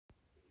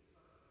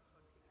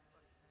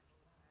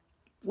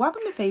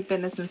Welcome to Faith,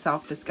 Fitness, and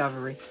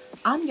Self-Discovery.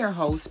 I'm your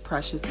host,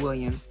 Precious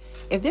Williams.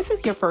 If this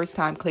is your first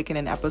time clicking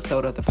an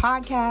episode of the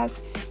podcast,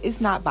 it's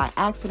not by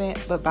accident,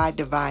 but by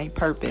divine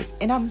purpose.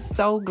 And I'm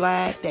so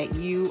glad that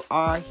you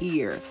are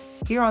here.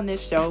 Here on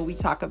this show, we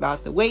talk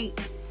about the weight,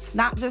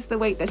 not just the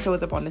weight that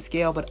shows up on the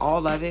scale, but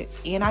all of it.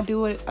 And I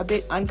do it a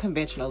bit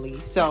unconventionally.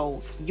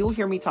 So you'll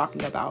hear me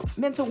talking about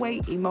mental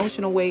weight,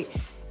 emotional weight,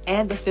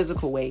 and the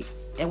physical weight.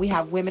 And we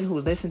have women who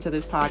listen to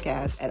this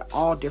podcast at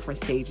all different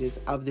stages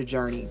of the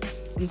journey.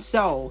 And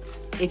so,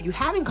 if you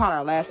haven't caught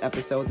our last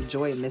episode, The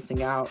Joy of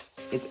Missing Out,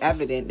 it's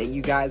evident that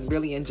you guys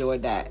really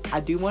enjoyed that. I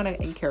do want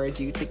to encourage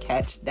you to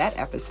catch that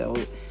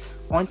episode.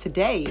 On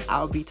today,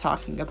 I'll be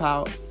talking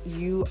about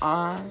you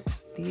are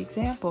the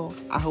example.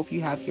 I hope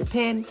you have your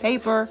pen,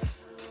 paper,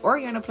 or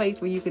you're in a place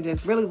where you can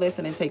just really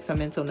listen and take some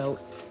mental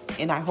notes.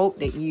 And I hope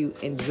that you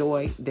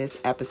enjoy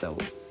this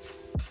episode.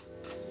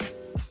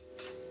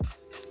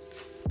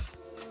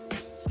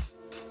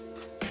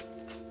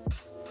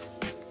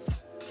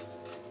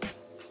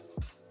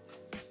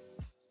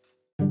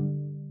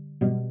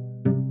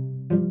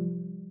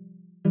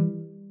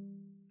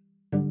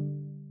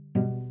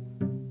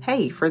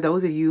 Hey, for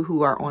those of you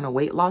who are on a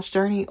weight loss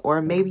journey, or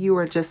maybe you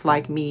are just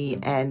like me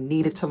and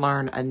needed to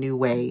learn a new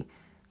way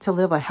to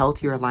live a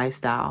healthier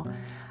lifestyle,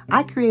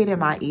 I created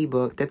my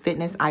ebook, The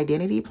Fitness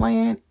Identity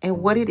Plan, and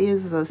what it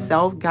is a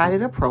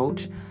self-guided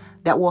approach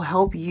that will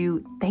help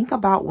you think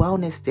about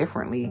wellness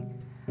differently.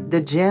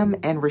 The gym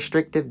and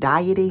restrictive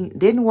dieting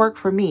didn't work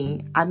for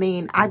me.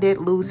 I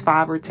did lose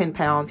 5 or 10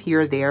 pounds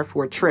here or there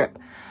for a trip,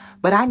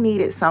 but I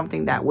needed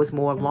something that was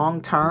more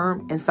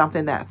long-term and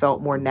something that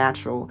felt more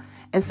natural.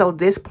 And so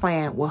this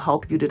plan will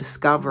help you to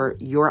discover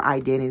your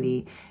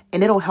identity,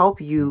 and it'll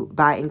help you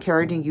by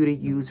encouraging you to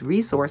use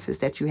resources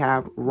that you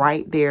have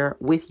right there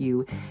with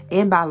you,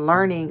 and by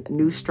learning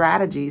new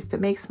strategies to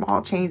make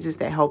small changes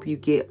that help you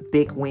get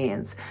big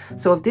wins.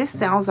 So if this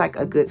sounds like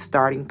a good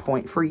starting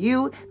point for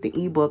you, the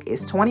ebook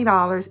is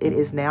 $20. It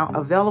is now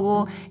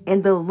available,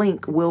 and the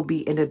link will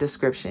be in the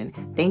description.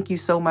 Thank you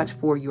so much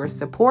for your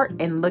support,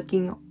 and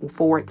looking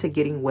forward to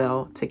getting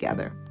well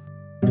together.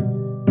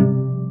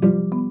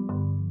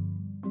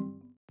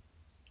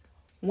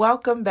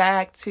 Welcome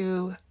back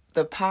to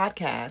the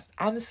podcast.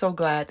 I'm so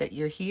glad that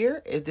you're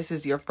here. If this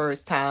is your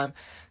first time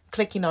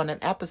clicking on an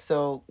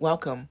episode,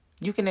 welcome.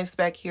 You can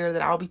expect here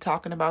that I'll be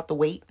talking about the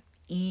weight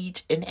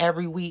each and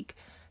every week,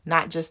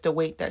 not just the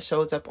weight that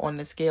shows up on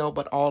the scale,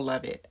 but all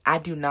of it. I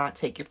do not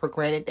take it for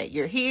granted that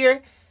you're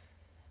here.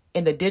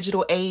 In the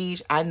digital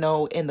age, I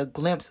know in the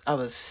glimpse of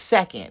a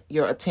second,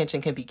 your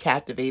attention can be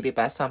captivated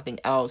by something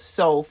else.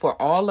 So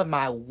for all of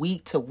my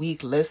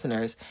week-to-week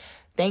listeners,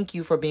 thank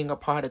you for being a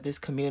part of this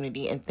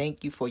community, and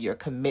thank you for your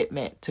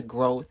commitment to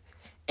growth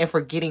and for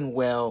getting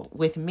well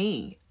with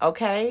me.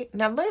 Okay?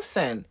 Now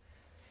listen,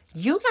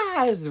 you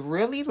guys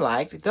really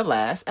liked the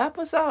last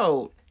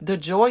episode, The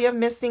Joy of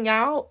Missing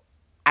Out.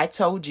 I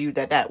told you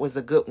that was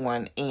a good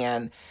one,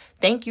 and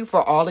thank you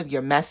for all of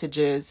your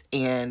messages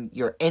and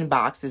your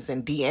inboxes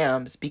and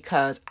DMs,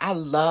 because I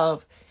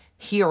love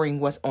hearing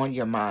what's on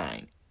your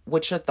mind,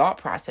 what your thought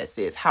process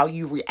is, how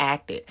you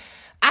reacted.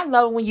 I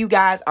love when you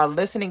guys are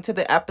listening to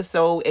the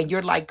episode and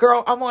you're like,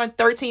 girl, I'm on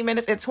 13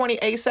 minutes and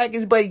 28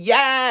 seconds. But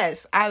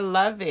yes, I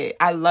love it.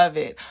 I love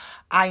it.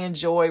 I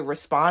enjoy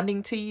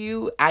responding to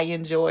you. I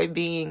enjoy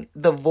being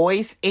the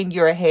voice in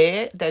your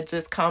head that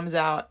just comes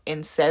out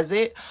and says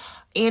it.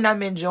 And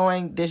I'm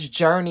enjoying this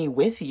journey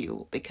with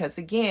you because,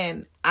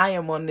 again, I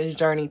am on this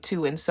journey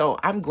too. And so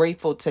I'm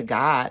grateful to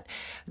God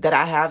that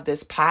I have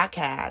this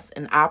podcast,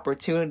 an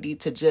opportunity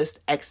to just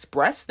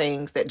express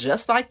things that,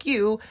 just like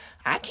you,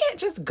 I can't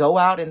just go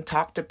out and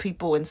talk to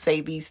people and say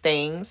these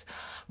things.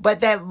 But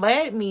that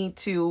led me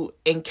to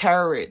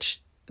encourage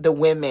the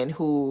women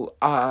who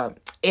are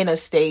in a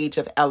stage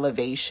of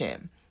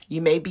elevation.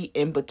 You may be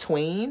in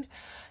between,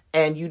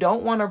 and you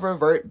don't want to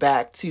revert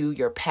back to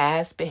your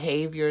past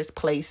behaviors,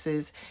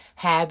 places,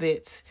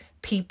 habits,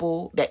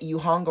 people that you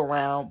hung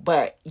around,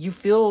 but you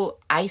feel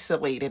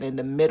isolated in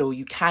the middle.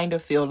 You kind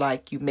of feel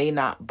like you may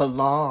not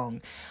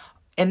belong.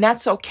 And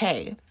that's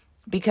okay,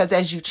 because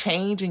as you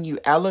change and you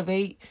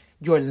elevate,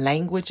 your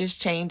language is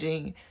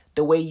changing,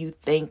 the way you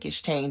think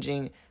is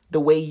changing,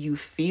 the way you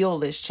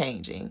feel is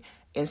changing.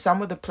 And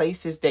some of the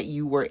places that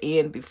you were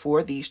in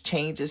before these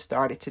changes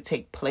started to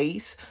take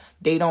place,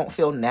 they don't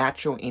feel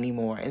natural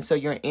anymore. And so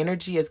your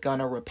energy is going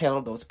to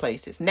repel those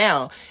places.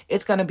 Now,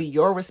 it's going to be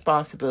your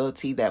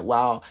responsibility that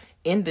while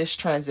in this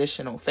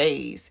transitional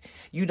phase,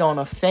 you don't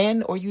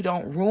offend or you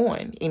don't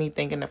ruin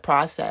anything in the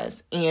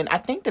process. And I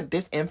think that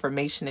this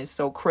information is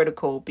so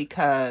critical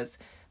because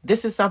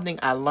this is something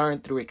I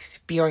learned through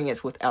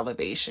experience with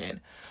elevation.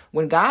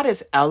 When God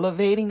is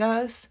elevating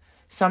us,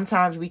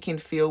 sometimes we can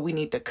feel we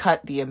need to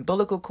cut the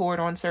umbilical cord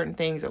on certain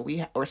things,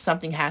 or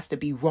something has to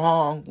be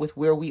wrong with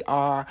where we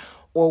are,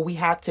 or we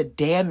have to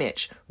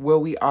damage where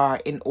we are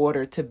in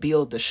order to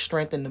build the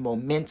strength and the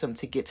momentum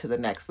to get to the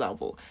next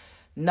level.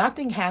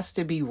 Nothing has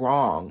to be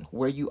wrong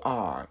where you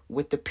are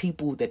with the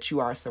people that you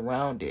are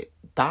surrounded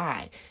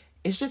by.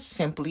 It's just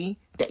simply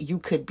that you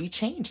could be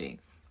changing.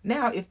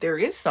 Now, if there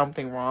is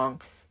something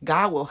wrong,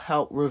 God will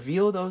help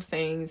reveal those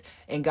things,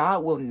 and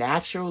God will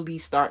naturally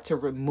start to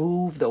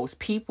remove those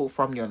people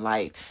from your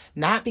life.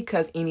 Not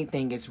because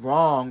anything is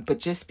wrong, but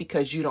just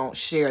because you don't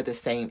share the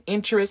same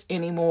interests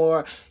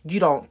anymore. You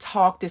don't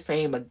talk the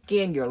same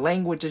again. Your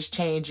language is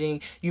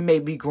changing. You may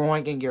be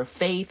growing in your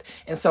faith.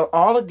 And so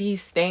all of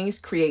these things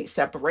create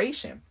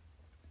separation.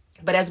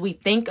 But as we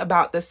think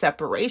about the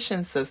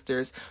separation,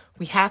 sisters,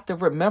 we have to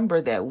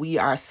remember that we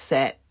are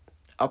set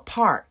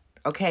apart.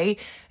 Okay.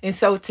 And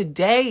so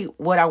today,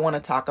 what I want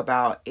to talk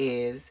about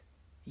is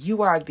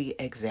you are the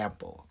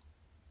example.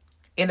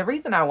 And the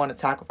reason I want to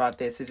talk about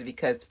this is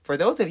because for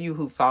those of you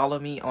who follow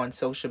me on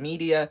social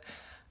media,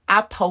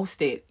 I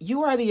posted,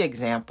 you are the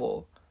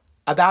example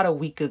about a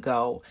week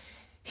ago.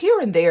 Here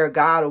and there,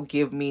 God will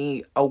give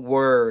me a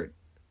word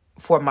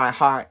for my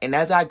heart. And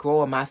as I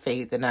grow in my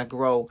faith and I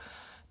grow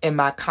in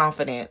my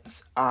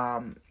confidence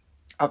of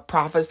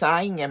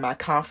prophesying and my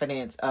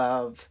confidence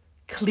of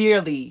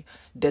clearly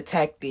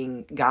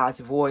detecting God's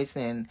voice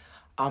and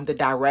the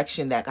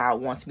direction that God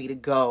wants me to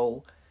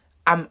go,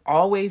 I'm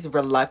always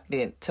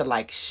reluctant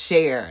to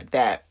share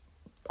that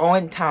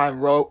on time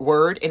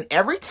word. And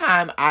every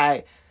time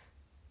I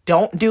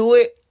don't do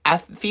it, I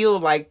feel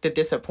like the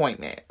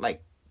disappointment.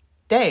 Like,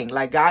 dang,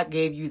 like God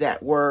gave you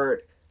that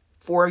word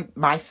for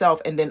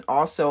myself and then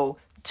also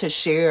to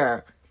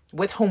share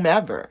with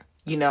whomever,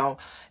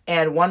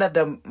 And one of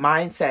the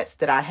mindsets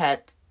that I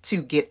had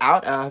to get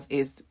out of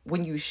is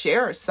when you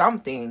share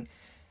something,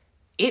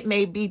 it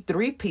may be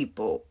 3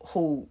 people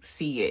who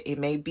see it. It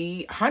may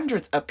be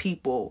hundreds of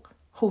people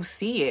who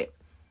see it,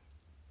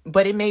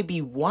 but it may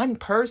be one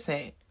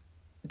person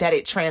that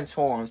it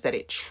transforms, that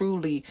it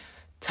truly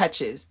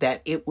touches,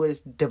 that it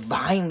was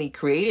divinely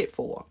created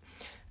for.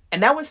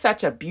 And that was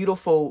such a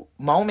beautiful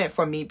moment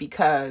for me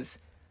because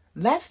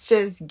let's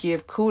just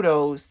give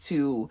kudos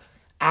to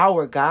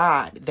our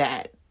God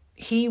that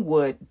he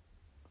would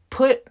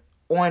put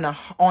on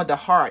the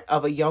heart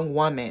of a young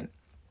woman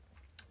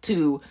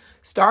to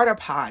start a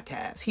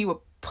podcast. He would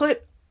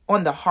put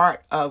on the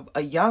heart of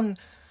a young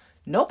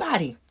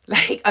nobody,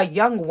 like a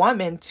young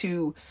woman,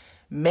 to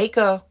make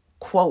a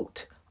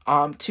quote,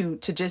 to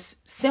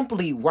just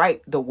simply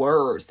write the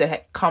words that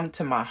had come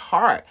to my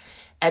heart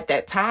at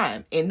that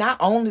time. And not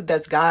only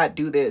does God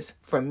do this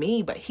for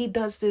me, but he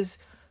does this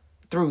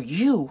through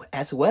you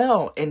as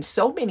well in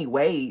so many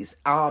ways.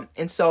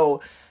 And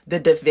so the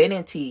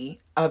divinity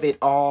of it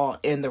all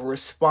and the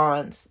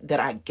response that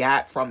I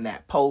got from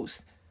that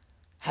post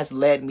has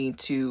led me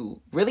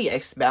to really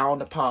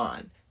expound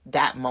upon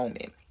that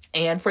moment.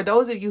 And for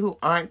those of you who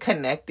aren't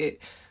connected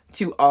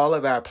to all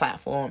of our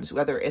platforms,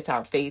 whether it's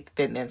our Faith,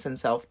 Fitness, and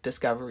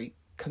Self-Discovery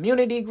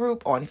community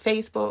group on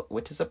Facebook,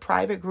 which is a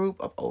private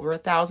group of over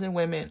 1,000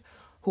 women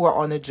who are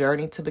on the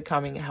journey to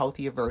becoming a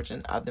healthier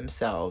version of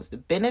themselves. The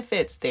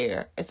benefits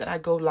there is that I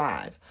go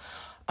live.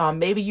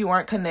 Maybe you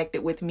aren't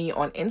connected with me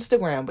on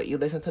Instagram, but you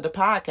listen to the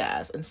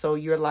podcast. And so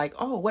you're like,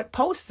 oh, what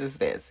post is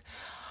this?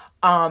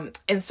 And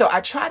so I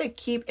try to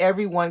keep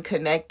everyone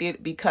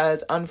connected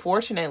because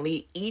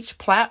unfortunately, each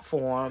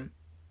platform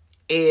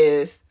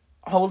is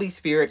Holy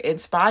Spirit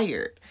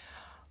inspired.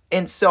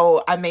 And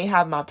so I may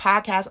have my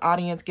podcast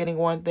audience getting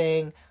one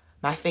thing,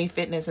 my Faith,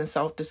 Fitness, and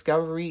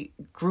Self-Discovery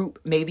group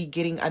maybe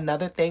getting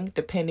another thing,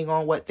 depending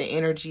on what the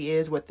energy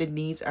is, what the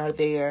needs are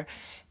there.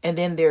 And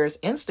then there's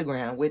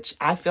Instagram, which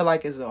I feel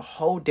like is a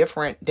whole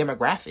different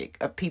demographic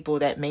of people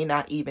that may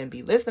not even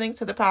be listening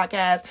to the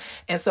podcast.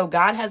 And so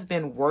God has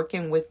been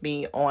working with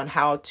me on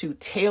how to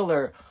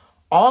tailor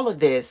all of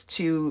this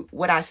to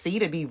what I see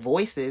to be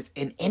voices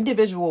in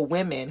individual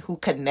women who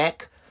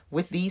connect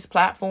with these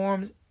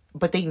platforms,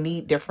 but they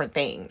need different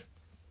things.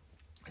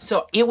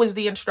 So it was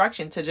the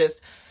instruction to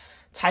just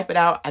type it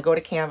out. I go to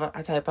Canva,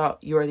 I type out,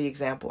 you're the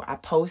example. I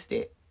post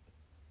it.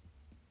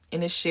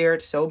 And it's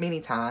shared so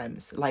many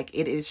times. Like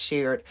it is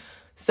shared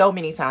so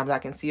many times. I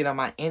can see it on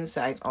my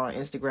insights on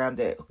Instagram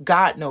that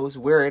God knows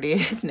where it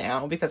is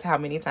now because how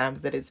many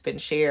times that it's been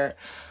shared.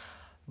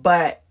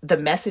 But the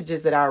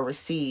messages that I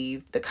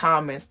received, the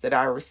comments that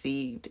I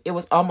received, it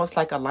was almost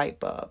like a light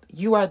bulb.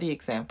 You are the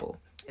example.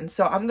 And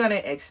so I'm going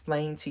to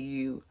explain to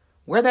you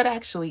where that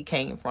actually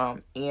came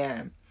from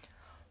and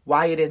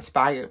why it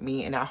inspired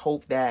me. And I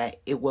hope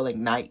that it will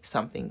ignite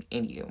something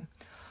in you.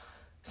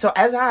 So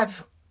as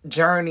I've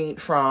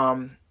journeyed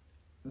from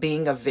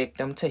being a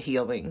victim to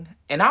healing,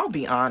 and I'll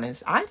be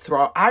honest, I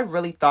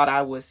really thought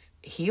I was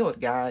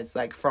healed, guys,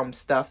 like from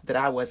stuff that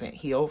I wasn't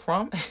healed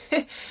from.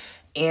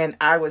 And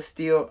I was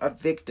still a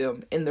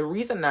victim. And the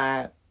reason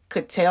I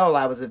could tell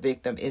I was a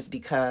victim is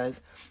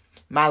because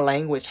my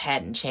language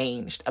hadn't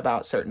changed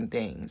about certain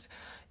things.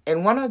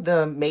 And one of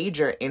the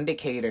major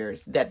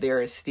indicators that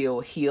there is still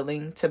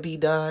healing to be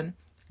done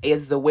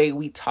is the way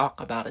we talk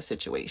about a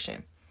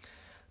situation.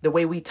 The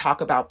way we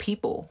talk about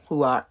people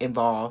who are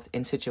involved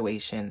in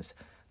situations,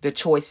 the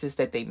choices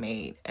that they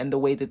made, and the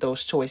way that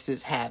those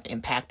choices have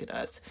impacted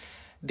us.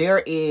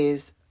 There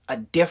is a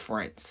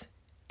difference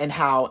in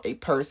how a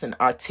person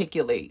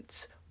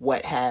articulates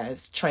what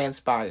has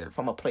transpired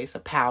from a place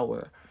of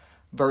power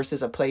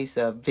versus a place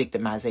of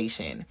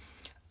victimization.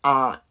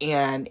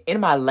 And in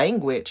my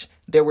language,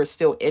 there were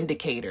still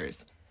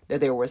indicators that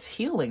there was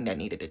healing that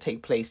needed to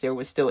take place. There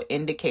was still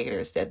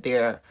indicators that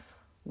there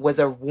was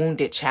a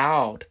wounded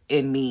child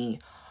in me.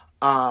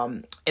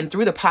 And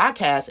through the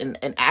podcast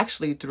and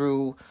actually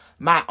through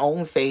my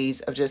own phase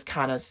of just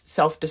kind of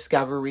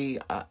self-discovery,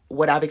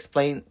 what I've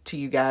explained to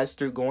you guys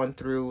through going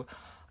through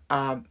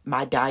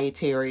my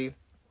dietary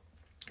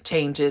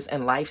changes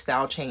and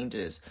lifestyle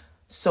changes,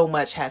 so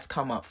much has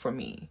come up for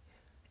me.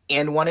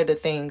 And one of the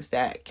things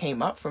that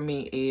came up for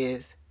me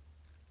is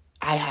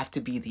I have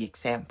to be the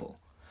example.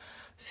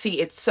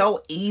 See, it's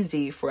so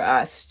easy for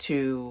us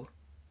to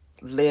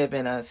live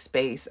in a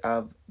space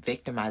of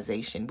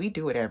victimization. We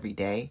do it every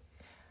day.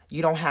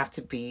 You don't have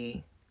to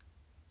be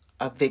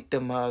a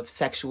victim of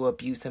sexual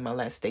abuse and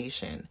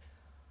molestation.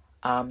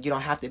 You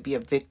don't have to be a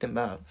victim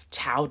of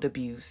child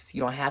abuse.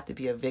 You don't have to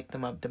be a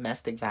victim of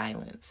domestic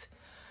violence.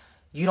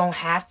 You don't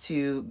have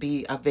to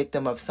be a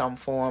victim of some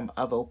form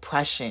of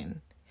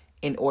oppression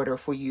in order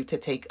for you to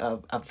take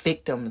a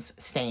victim's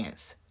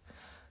stance.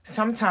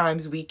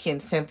 Sometimes we can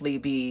simply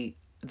be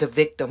the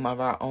victim of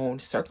our own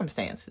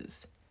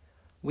circumstances.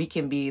 We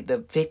can be the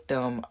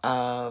victim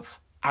of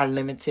our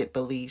limited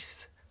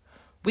beliefs.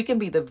 We can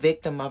be the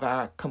victim of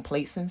our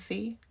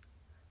complacency.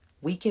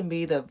 We can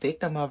be the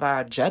victim of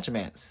our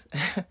judgments.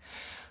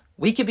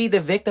 We can be the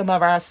victim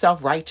of our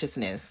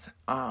self-righteousness.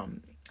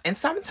 And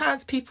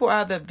sometimes people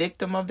are the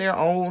victim of their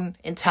own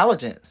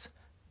intelligence,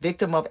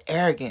 victim of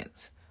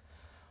arrogance.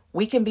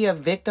 We can be a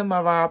victim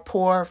of our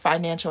poor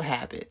financial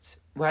habits,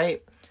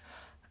 right?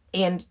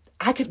 And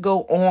I could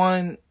go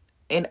on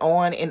and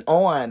on and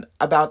on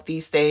about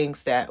these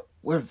things that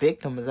we're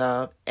victims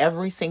of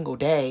every single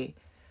day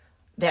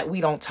that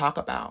we don't talk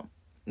about.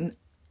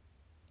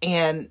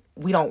 And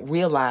we don't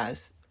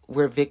realize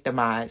we're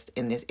victimized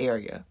in this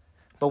area.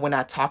 But when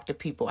I talk to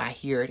people, I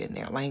hear it in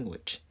their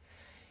language.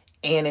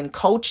 And in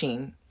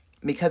coaching,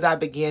 because I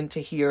begin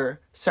to hear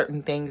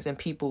certain things in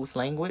people's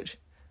language,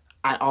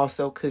 I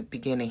also could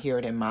begin to hear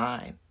it in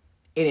mine.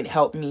 And it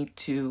helped me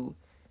to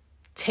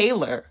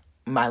tailor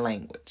my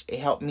language. It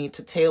helped me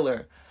to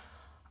tailor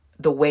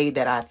the way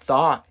that I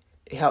thought.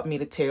 It helped me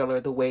to tailor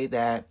the way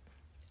that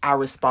I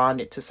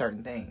responded to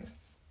certain things.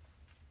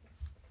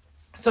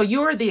 So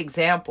you're the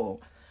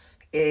example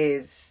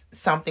is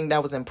something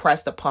that was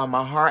impressed upon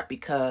my heart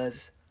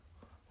because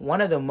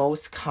one of the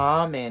most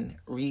common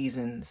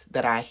reasons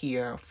that I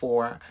hear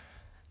for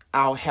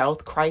our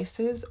health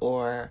crisis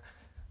or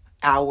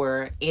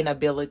our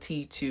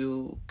inability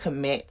to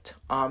commit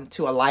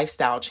to a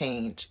lifestyle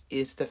change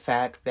is the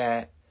fact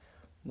that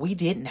we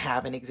didn't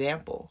have an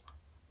example.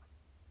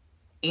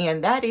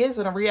 And that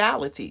isn't a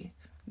reality.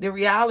 The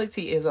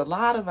reality is a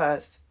lot of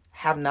us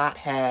have not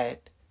had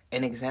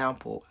an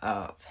example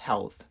of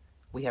health.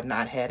 We have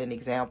not had an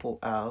example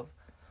of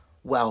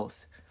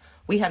wealth.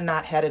 We have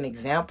not had an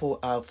example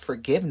of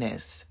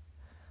forgiveness.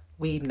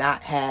 We've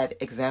not had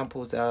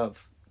examples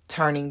of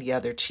turning the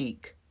other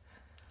cheek.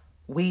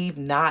 We've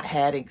not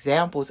had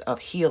examples of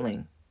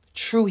healing,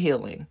 true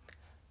healing,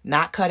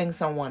 not cutting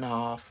someone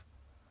off,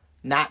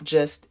 not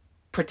just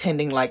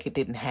pretending like it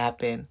didn't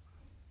happen,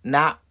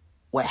 not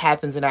what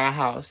happens in our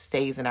house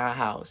stays in our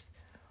house,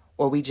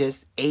 or we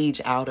just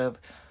age out of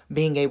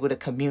being able to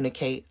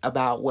communicate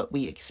about what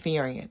we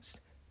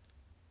experienced.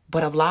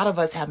 But a lot of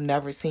us have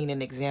never seen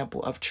an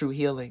example of true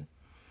healing.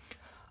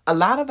 A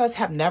lot of us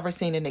have never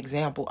seen an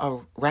example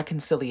of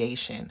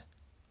reconciliation.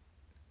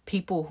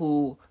 People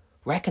who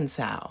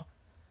reconcile.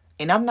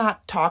 And I'm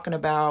not talking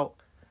about,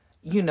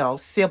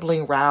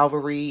 sibling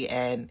rivalry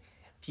and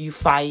you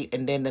fight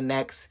and then the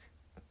next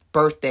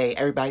birthday,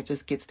 everybody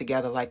just gets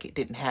together like it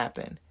didn't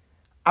happen.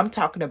 I'm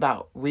talking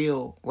about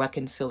real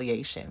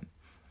reconciliation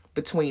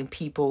between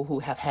people who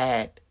have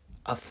had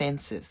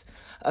offenses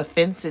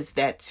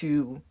that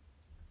to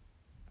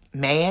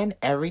man,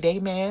 everyday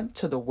man,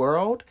 to the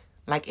world,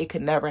 like it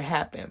could never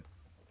happen.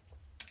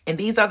 And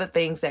these are the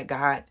things that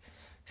God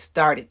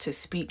started to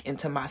speak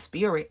into my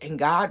spirit. And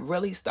God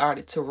really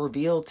started to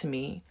reveal to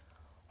me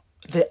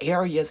the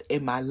areas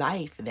in my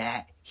life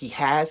that he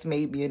has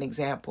made me an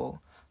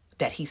example,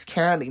 that he's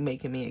currently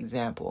making me an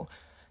example.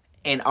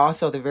 And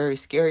also the very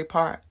scary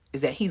part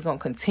is that he's going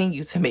to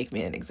continue to make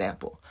me an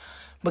example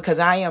because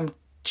I am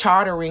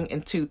chartering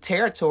into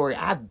territory.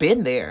 I've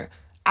been there.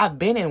 I've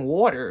been in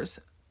waters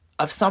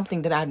of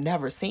something that I've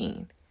never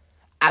seen.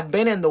 I've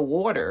been in the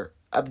water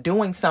of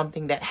doing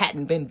something that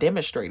hadn't been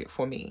demonstrated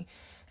for me.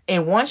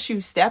 And once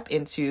you step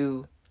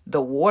into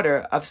the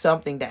water of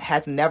something that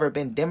has never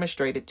been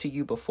demonstrated to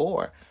you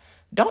before,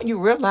 don't you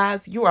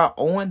realize you are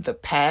on the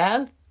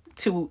path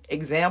to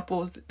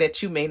examples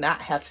that you may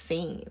not have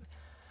seen?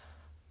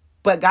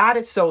 But God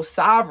is so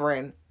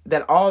sovereign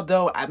that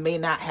although I may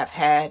not have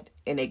had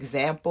an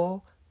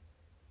example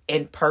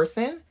in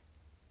person,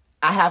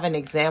 I have an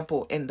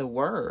example in the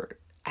Word.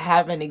 I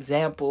have an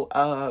example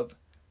of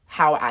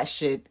how I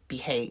should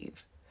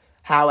behave,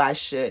 how I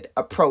should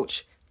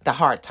approach the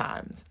hard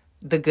times,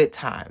 the good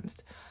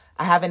times.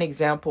 I have an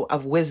example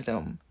of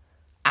wisdom.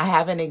 I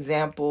have an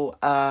example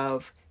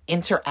of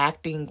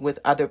interacting with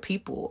other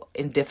people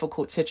in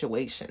difficult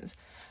situations.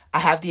 I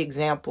have the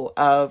example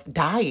of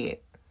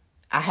diet.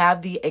 I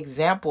have the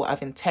example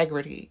of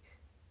integrity,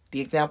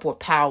 the example of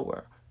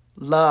power,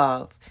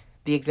 love,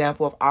 the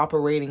example of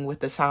operating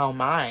with a sound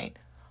mind.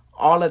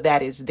 All of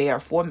that is there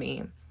for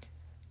me.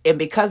 And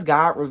because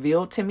God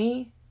revealed to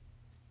me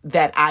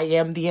that I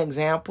am the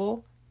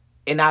example,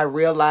 and I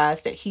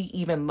realized that he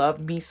even loved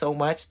me so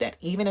much that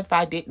even if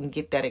I didn't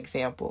get that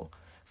example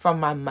from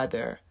my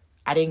mother,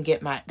 I didn't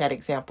get that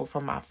example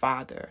from my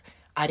father,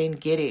 I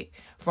didn't get it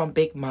from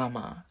Big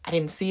Mama, I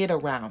didn't see it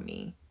around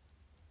me,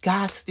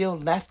 God still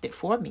left it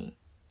for me.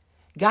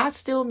 God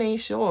still made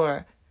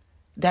sure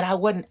that I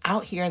wasn't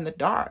out here in the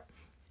dark.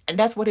 And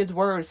that's what his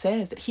word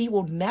says, that he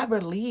will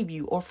never leave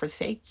you or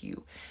forsake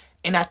you.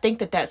 And I think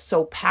that that's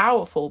so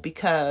powerful,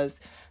 because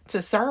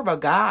to serve a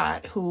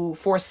God who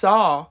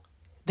foresaw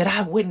that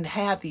I wouldn't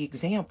have the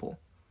example,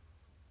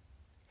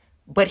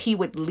 but he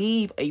would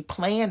leave a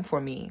plan for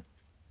me,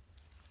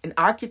 an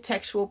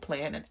architectural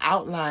plan, an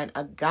outline,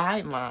 a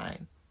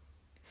guideline,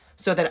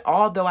 so that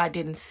although I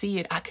didn't see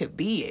it, I could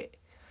be it.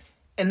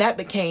 And that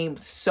became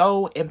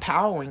so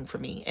empowering for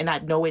me. And I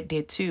know it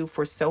did too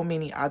for so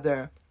many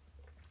other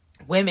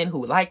women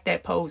who liked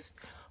that post,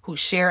 who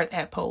shared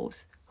that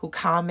post, who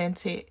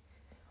commented,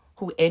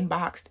 who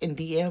inboxed and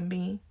DM'd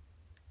me.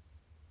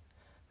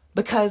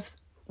 Because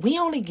we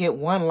only get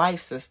one life,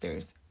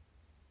 sisters.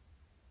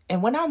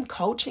 And when I'm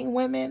coaching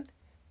women,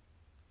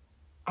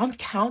 I'm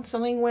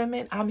counseling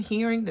women, I'm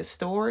hearing the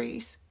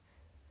stories,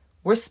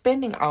 we're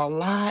spending a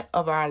lot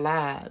of our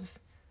lives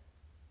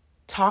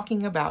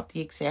talking about the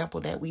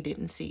example that we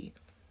didn't see.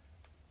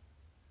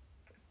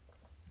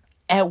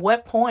 At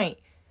what point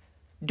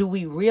do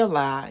we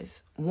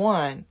realize,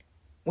 one,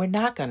 we're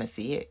not going to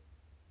see it?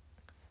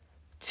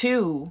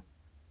 Two,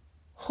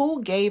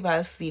 who gave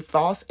us the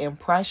false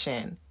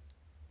impression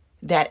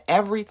that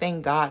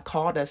everything God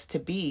called us to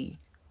be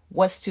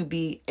was to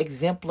be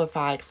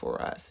exemplified for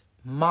us,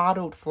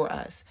 modeled for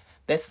us,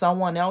 that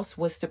someone else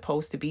was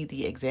supposed to be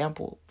the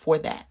example for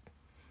that?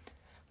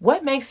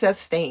 What makes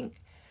us think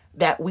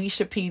that we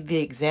should be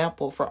the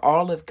example for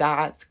all of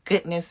God's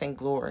goodness and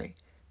glory?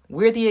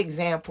 We're the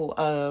example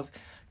of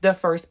the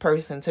first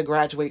person to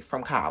graduate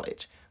from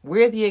college.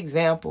 We're the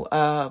example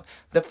of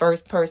the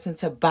first person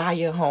to buy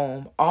a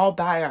home all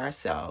by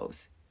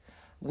ourselves.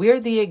 We're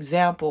the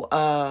example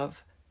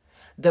of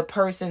the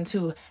person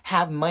to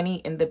have money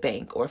in the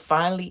bank or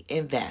finally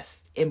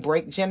invest and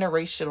break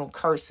generational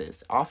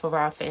curses off of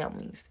our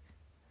families.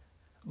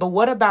 But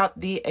what about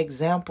the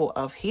example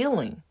of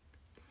healing?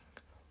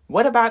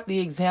 What about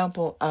the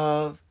example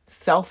of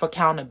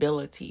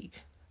self-accountability?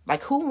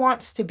 Like, who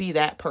wants to be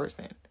that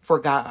person for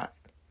God?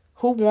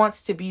 Who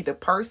wants to be the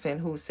person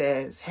who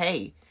says,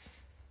 hey,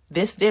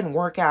 this didn't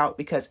work out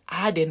because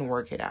I didn't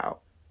work it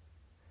out.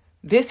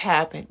 This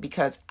happened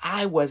because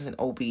I wasn't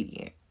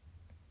obedient.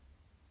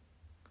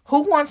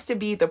 Who wants to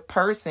be the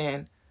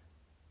person,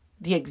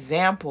 the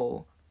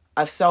example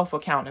of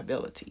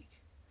self-accountability?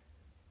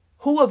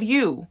 Who of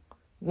you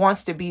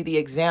wants to be the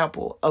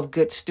example of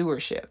good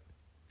stewardship?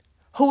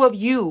 Who of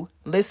you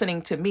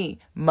listening to me,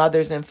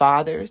 mothers and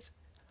fathers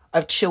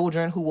of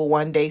children who will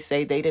one day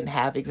say they didn't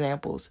have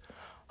examples?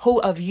 Who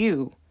of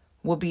you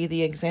will be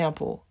the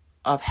example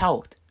of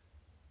health?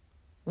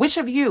 Which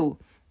of you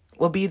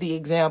will be the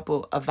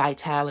example of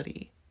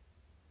vitality?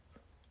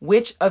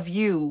 Which of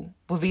you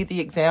will be the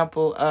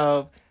example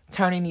of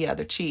turning the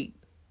other cheek,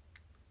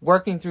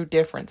 working through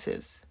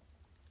differences,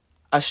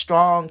 a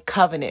strong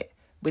covenant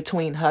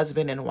between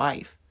husband and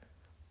wife?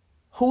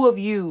 Who of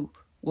you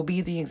will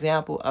be the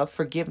example of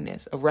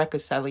forgiveness, of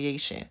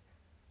reconciliation?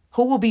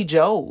 Who will be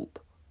Job?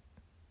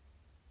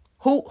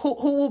 Who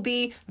will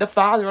be the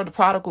father of the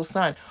prodigal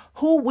son?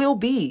 Who will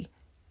be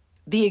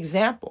the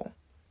example?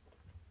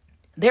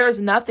 There is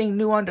nothing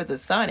new under the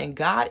sun, and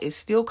God is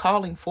still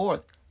calling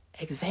forth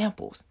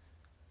examples.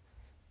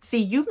 See,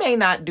 you may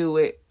not do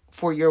it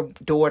for your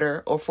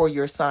daughter or for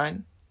your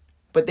son,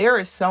 but there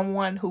is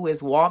someone who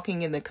is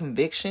walking in the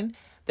conviction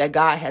that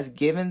God has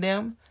given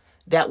them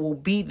that will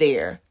be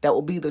there, that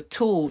will be the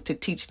tool to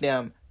teach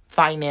them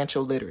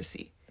financial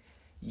literacy.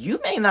 You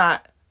may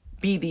not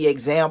be the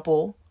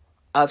example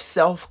of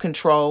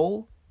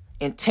self-control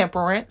and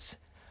temperance,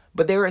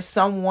 but there is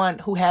someone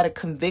who had a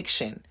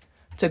conviction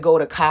to go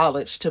to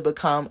college to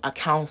become a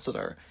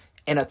counselor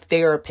and a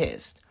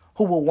therapist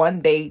who will one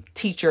day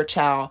teach your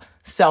child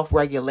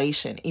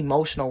self-regulation,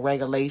 emotional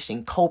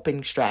regulation,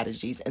 coping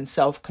strategies, and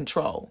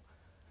self-control.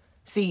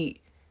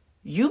 See,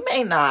 you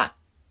may not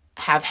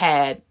have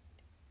had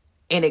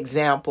an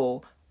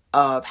example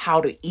of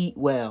how to eat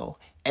well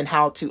and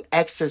how to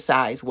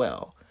exercise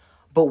well,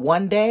 but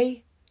one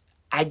day,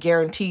 I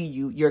guarantee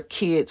you, your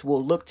kids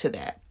will look to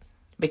that,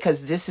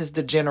 because this is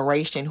the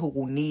generation who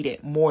will need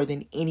it more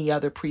than any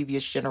other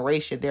previous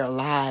generation. Their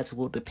lives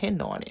will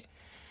depend on it.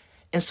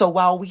 And so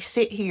while we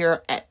sit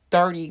here at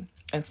 30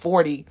 and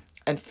 40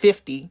 and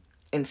 50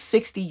 and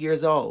 60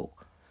 years old,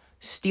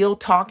 still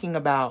talking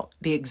about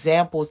the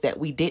examples that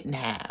we didn't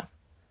have,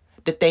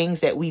 the things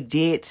that we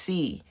did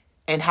see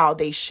and how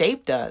they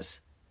shaped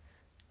us,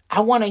 I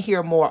want to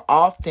hear more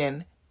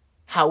often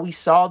how we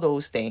saw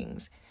those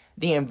things,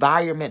 the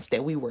environments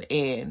that we were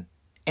in,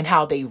 and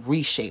how they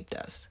reshaped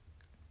us.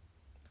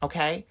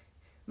 Okay?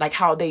 Like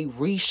how they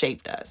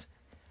reshaped us.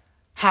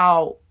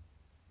 How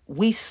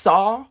we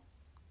saw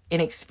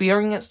and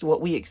experienced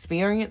what we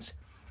experienced,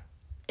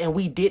 and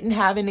we didn't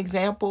have an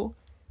example.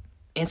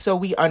 And so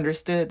we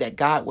understood that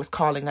God was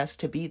calling us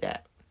to be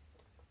that.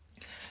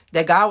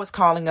 That God was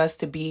calling us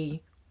to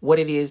be what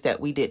it is that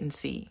we didn't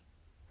see.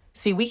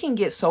 See, we can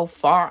get so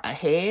far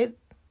ahead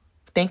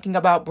thinking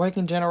about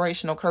breaking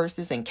generational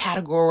curses and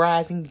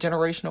categorizing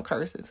generational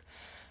curses.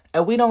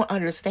 And we don't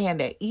understand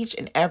that each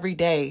and every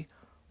day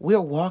we're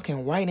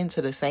walking right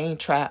into the same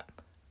trap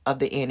of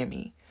the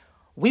enemy.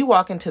 We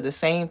walk into the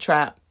same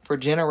trap for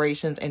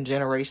generations and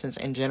generations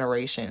and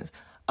generations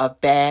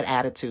of bad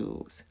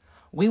attitudes.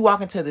 We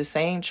walk into the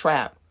same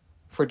trap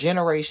for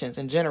generations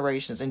and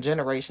generations and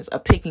generations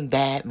of picking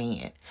bad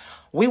men.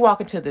 We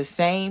walk into the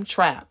same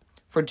trap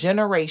for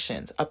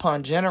generations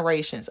upon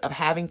generations of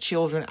having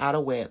children out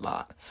of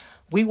wedlock.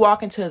 We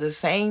walk into the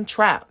same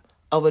trap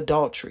of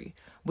adultery.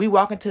 We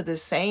walk into the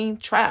same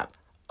trap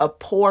of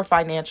poor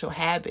financial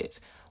habits.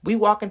 We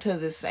walk into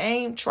the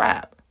same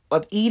trap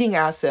of eating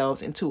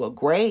ourselves into a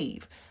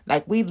grave.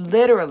 Like we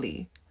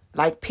literally,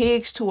 like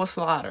pigs to a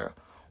slaughter,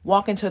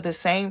 walk into the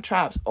same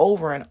traps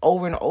over and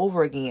over and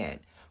over again,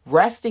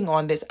 resting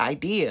on this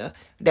idea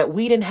that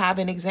we didn't have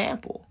an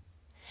example.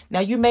 Now,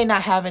 you may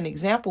not have an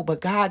example,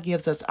 but God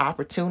gives us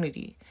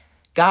opportunity.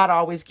 God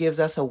always gives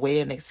us a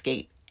way and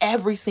escape.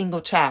 Every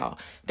single child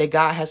that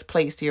God has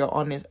placed here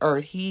on this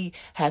earth, He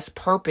has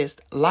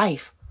purposed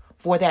life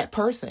for that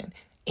person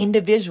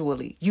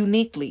individually,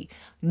 uniquely,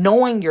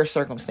 knowing your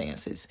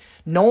circumstances,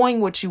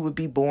 knowing what you would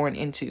be born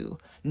into,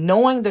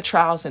 knowing the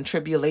trials and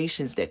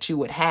tribulations that you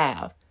would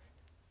have.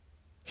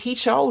 He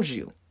chose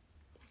you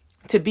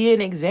to be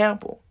an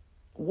example.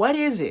 What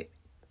is it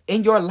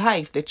in your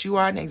life that you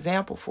are an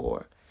example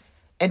for?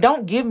 And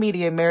don't give me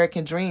the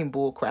American dream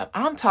bullcrap.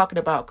 I'm talking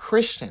about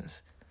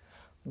Christians.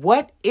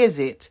 What is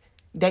it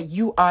that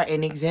you are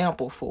an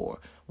example for?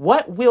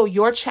 What will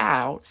your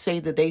child say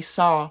that they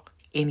saw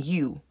in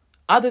you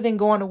other than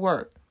going to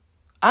work?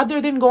 Other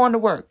than going to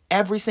work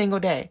every single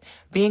day,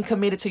 being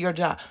committed to your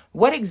job.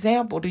 What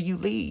example do you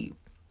leave?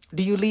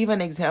 Do you leave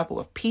an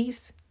example of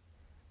peace?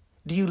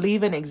 Do you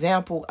leave an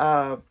example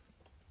of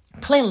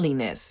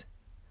cleanliness?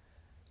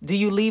 Do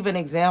you leave an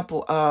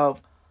example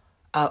of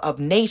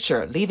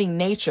nature, leaving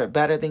nature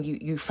better than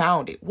you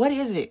found it? What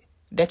is it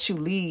that you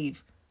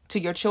leave to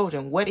your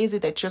children? What is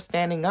it that you're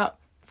standing up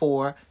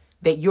for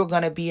that you're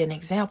going to be an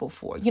example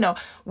for? You know,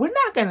 we're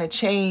not going to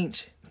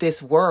change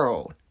this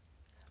world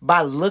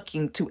by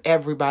looking to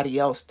everybody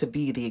else to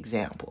be the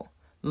example,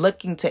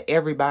 looking to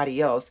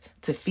everybody else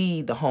to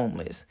feed the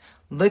homeless,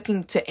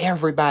 looking to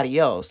everybody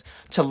else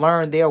to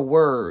learn their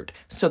word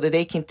so that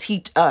they can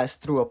teach us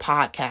through a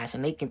podcast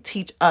and they can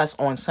teach us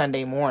on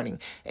Sunday morning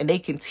and they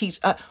can teach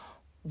us.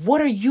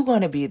 What are you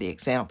going to be the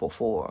example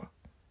for?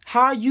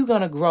 How are you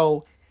going to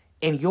grow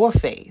in your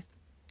faith?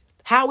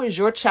 How is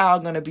your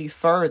child going to be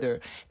further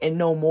and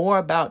know more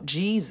about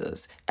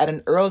Jesus at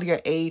an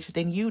earlier age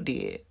than you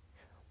did?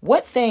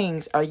 What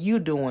things are you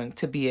doing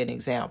to be an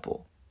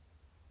example?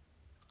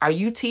 Are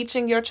you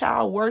teaching your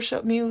child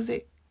worship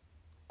music?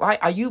 Right?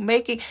 Are you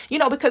making,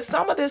 because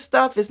some of this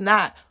stuff is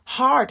not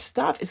hard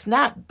stuff. It's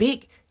not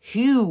big,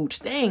 huge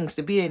things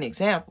to be an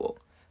example.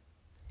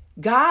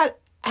 God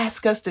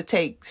asks us to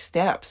take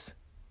steps.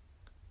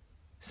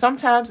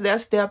 Sometimes that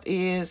step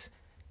is,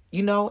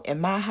 in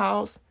my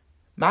house,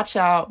 my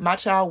child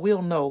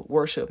will know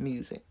worship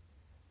music.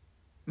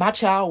 My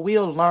child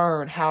will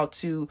learn how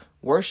to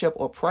worship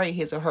or pray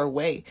his or her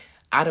way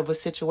out of a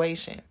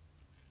situation.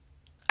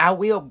 I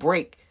will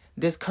break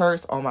this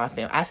curse on my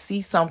family. I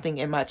see something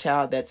in my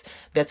child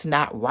that's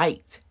not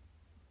right.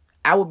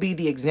 I will be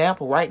the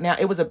example right now.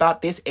 It was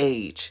about this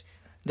age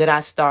that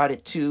I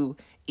started to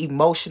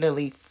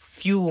emotionally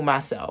fuel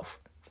myself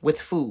with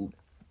food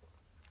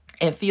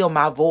and fill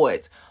my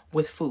voids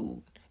with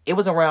food. It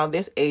was around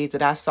this age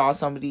that I saw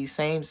some of these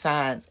same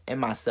signs in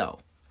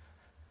myself.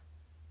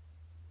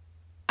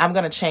 I'm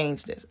going to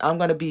change this. I'm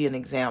going to be an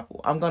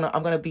example. I'm going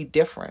to be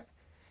different.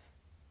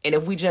 And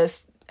if we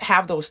just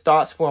have those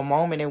thoughts for a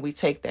moment and we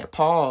take that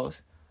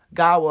pause,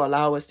 God will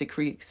allow us to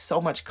create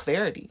so much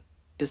clarity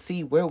to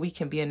see where we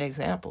can be an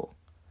example.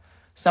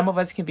 Some of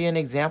us can be an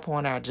example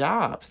on our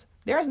jobs.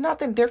 There's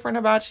nothing different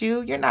about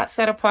you. You're not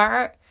set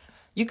apart.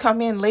 You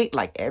come in late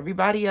like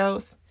everybody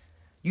else.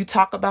 You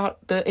talk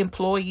about the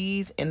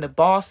employees and the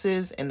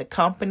bosses and the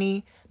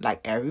company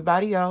like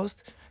everybody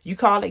else. You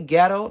call it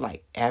ghetto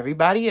like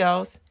everybody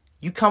else.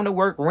 You come to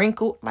work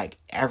wrinkled like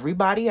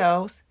everybody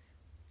else.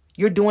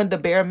 You're doing the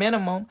bare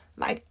minimum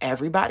like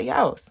everybody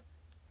else.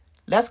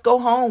 Let's go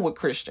home with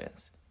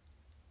Christians.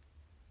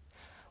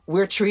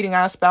 We're treating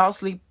our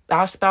spouse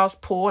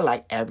poor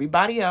like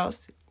everybody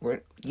else.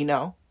 We're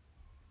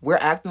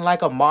acting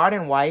like a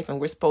modern wife and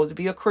we're supposed to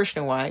be a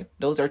Christian wife.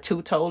 Those are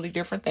two totally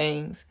different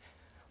things.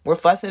 We're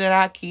fussing at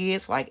our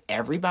kids like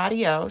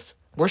everybody else.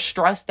 We're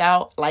stressed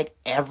out like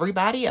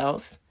everybody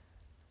else.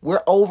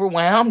 We're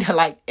overwhelmed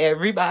like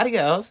everybody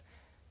else.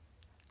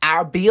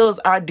 Our bills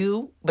are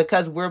due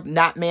because we're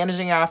not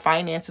managing our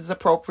finances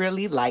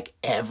appropriately like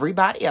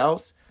everybody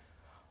else.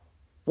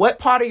 What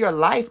part of your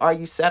life are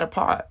you set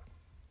apart?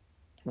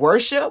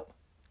 Worship?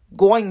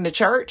 Going to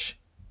church?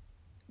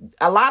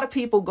 A lot of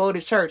people go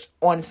to church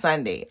on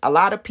Sunday. A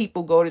lot of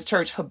people go to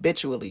church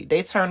habitually.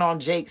 They turn on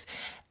Jakes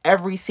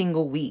every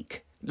single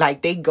week.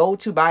 Like, they go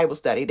to Bible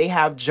study. They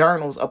have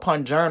journals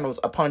upon journals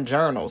upon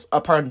journals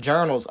upon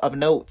journals of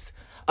notes,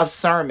 of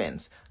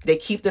sermons. They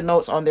keep the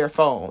notes on their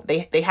phone.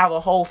 They have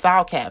a whole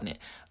file cabinet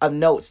of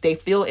notes. They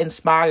feel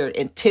inspired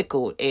and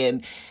tickled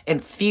and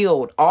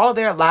filled all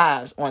their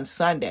lives on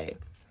Sunday,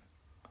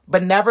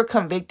 but never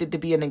convicted to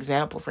be an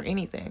example for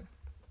anything.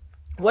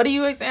 What are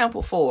you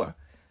example for?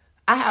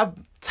 I have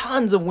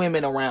tons of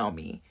women around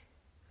me.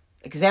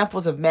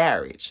 Examples of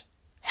marriage,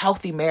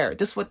 healthy marriage.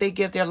 This is what they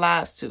give their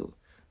lives to.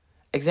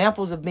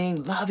 Examples of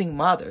being loving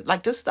mothers.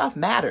 Like, this stuff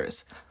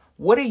matters.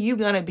 What are you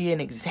going to be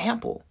an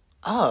example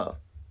of?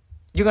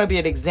 You're going to be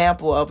an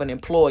example of an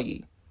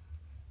employee.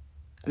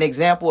 An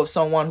example of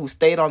someone who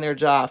stayed on their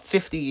job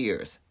 50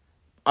 years.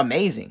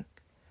 Amazing.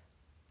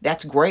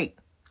 That's great.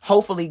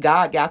 Hopefully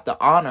God got the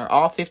honor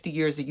all 50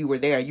 years that you were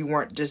there. You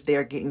weren't just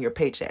there getting your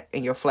paycheck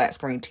and your flat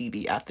screen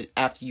TV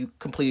after you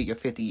completed your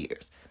 50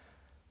 years.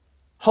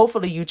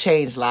 Hopefully you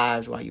changed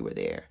lives while you were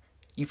there.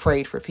 You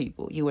prayed for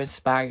people. You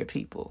inspired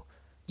people.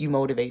 You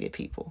motivated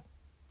people.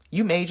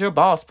 You made your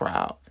boss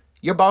proud.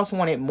 Your boss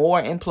wanted more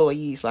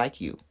employees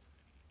like you.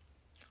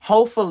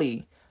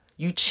 Hopefully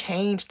you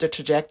changed the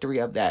trajectory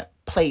of that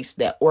place,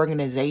 that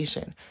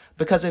organization,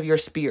 because of your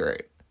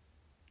spirit,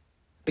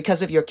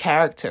 because of your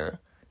character,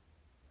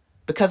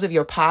 because of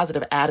your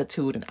positive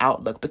attitude and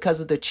outlook, because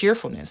of the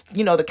cheerfulness,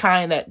 the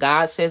kind that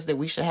God says that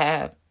we should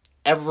have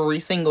every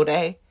single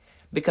day,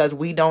 because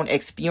we don't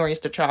experience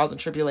the trials and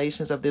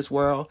tribulations of this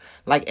world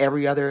like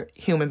every other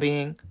human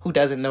being who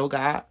doesn't know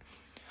God.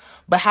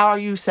 But how are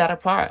you set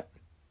apart?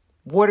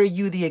 What are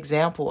you the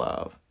example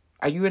of?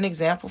 Are you an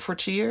example for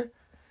cheer?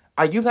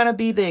 Are you going to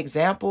be the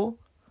example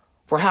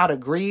for how to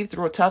grieve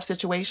through a tough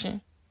situation?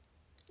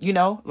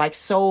 Like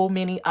so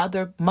many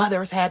other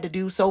mothers had to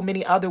do, so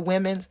many other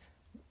women's,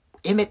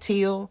 Emmett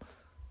Till,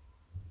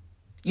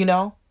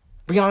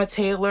 Breonna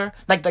Taylor.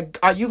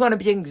 Are you going to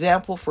be an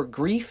example for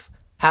grief?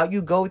 How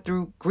you go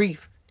through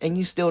grief and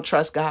you still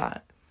trust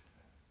God?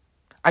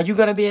 Are you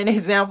going to be an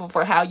example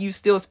for how you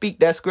still speak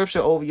that scripture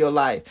over your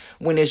life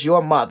when it's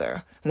your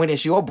mother, when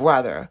it's your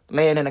brother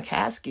laying in a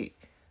casket?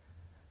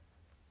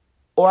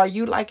 Or are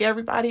you like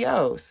everybody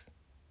else,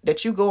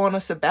 that you go on a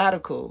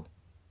sabbatical?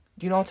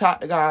 You don't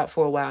talk to God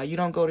for a while. You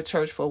don't go to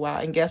church for a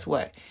while. And guess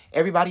what?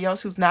 Everybody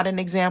else who's not an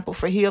example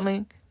for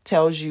healing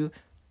tells you,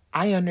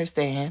 I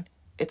understand.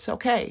 It's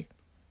okay.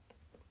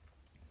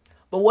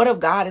 But what if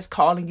God is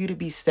calling you to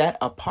be set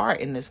apart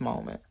in this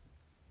moment?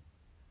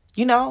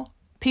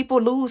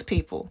 People lose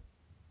people.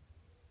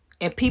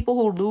 And people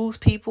who lose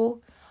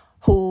people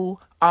who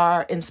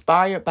are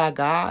inspired by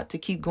God to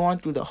keep going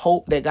through the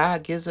hope that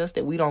God gives us,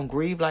 that we don't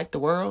grieve like the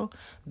world,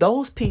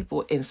 those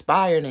people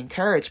inspire and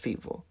encourage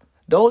people.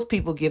 Those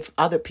people give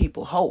other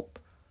people hope.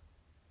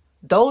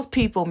 Those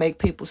people make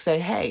people say,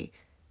 hey,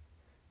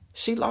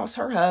 she lost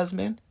her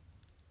husband.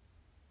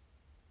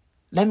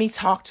 Let me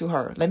talk to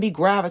her. Let me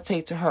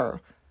gravitate to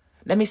her.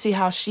 Let me see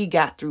how she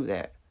got through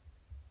that.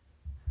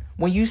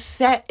 When you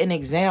set an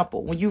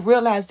example, when you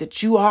realize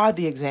that you are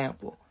the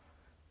example,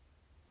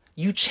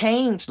 you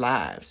change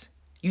lives.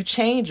 You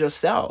change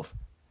yourself.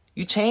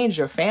 You change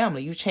your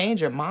family. You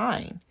change your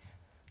mind.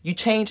 You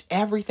change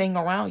everything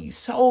around you.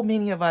 So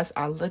many of us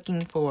are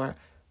looking for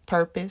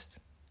purpose.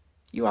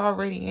 You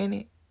already in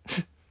it.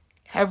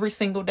 Every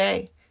single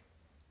day.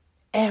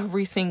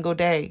 Every single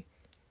day.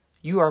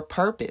 You are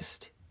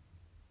purposed.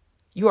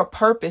 You are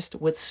purposed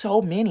with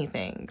so many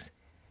things.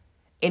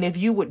 And if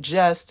you would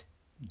just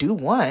do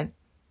one,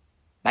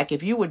 like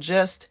if you would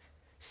just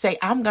say,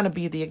 I'm going to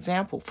be the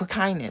example for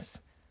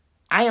kindness.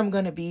 I am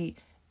going to be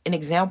an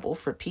example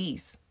for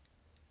peace.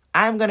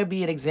 I'm going to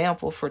be an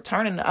example for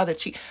turning the other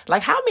cheek.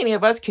 Like, how many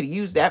of us could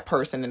use that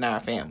person in our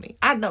family?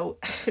 I know,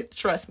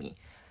 trust me.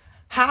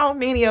 How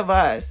many of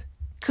us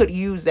could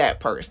use that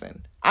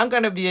person? I'm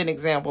going to be an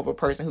example of a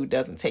person who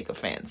doesn't take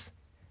offense.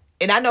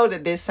 And I know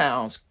that this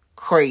sounds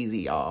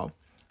crazy, y'all.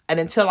 And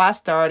until I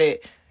started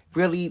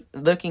really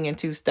looking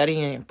into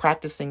studying and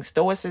practicing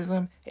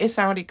stoicism, it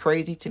sounded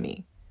crazy to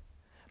me.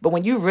 But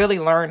when you really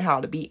learn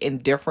how to be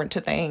indifferent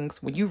to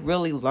things, when you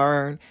really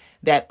learn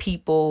that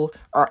people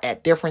are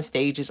at different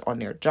stages on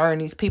their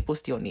journeys, people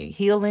still need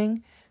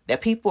healing,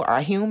 that people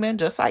are human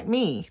just like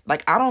me.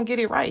 Like, I don't get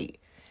it right.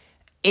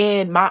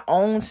 And my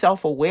own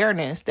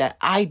self-awareness that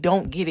I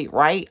don't get it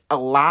right a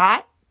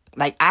lot,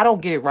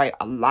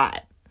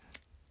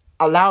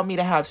 allowed me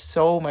to have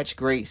so much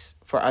grace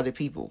for other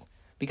people,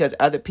 because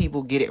other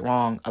people get it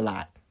wrong a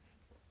lot.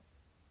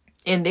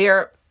 And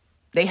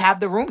they have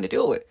the room to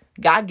do it.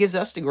 God gives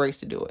us the grace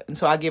to do it. And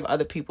so I give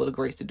other people the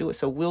grace to do it.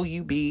 So will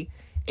you be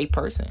a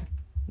person?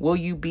 Will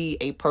you be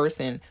a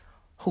person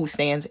who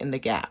stands in the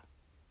gap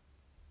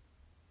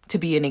to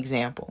be an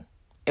example?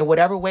 in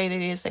whatever way it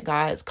is that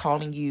God is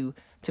calling you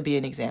to be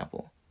an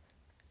example.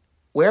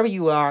 Wherever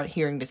you are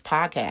hearing this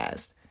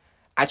podcast,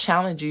 I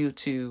challenge you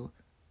to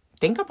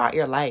think about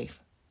your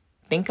life.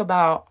 Think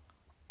about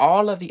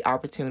all of the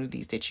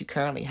opportunities that you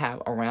currently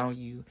have around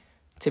you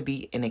to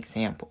be an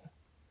example.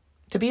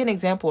 To be an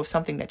example of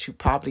something that you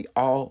probably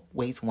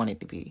always wanted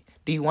to be.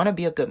 Do you want to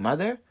be a good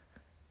mother?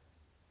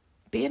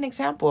 Be an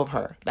example of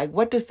her. Like,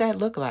 what does that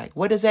look like?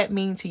 What does that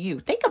mean to you?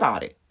 Think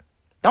about it.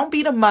 Don't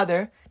be the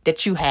mother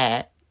that you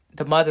had,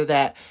 the mother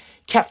that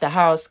kept the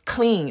house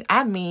clean.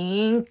 I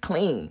mean,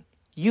 clean.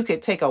 You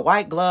could take a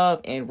white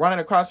glove and run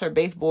it across her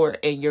baseboard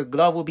and your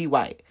glove will be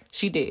white.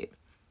 She did.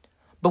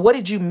 But what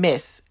did you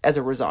miss as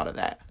a result of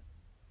that?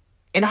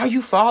 And are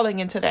you falling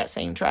into that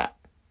same trap?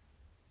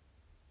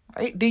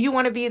 Right? Do you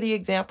want to be the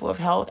example of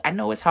health? I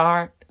know it's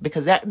hard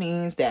because that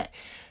means that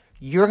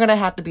you're going to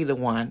have to be the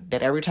one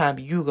that every time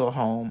you go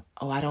home,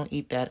 oh, I don't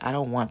eat that. I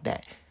don't want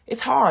that.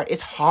 It's hard.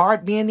 It's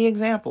hard being the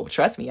example.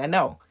 Trust me, I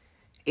know.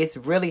 It's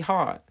really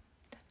hard.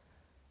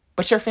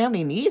 But your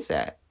family needs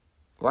that,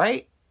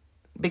 right?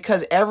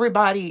 Because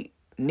everybody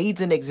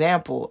needs an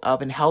example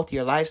of a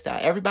healthier lifestyle.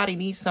 Everybody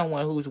needs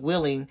someone who's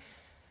willing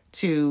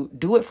to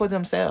do it for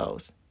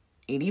themselves.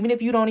 And even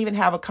if you don't even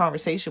have a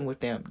conversation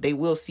with them, they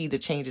will see the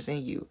changes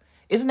in you.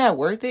 Isn't that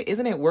worth it?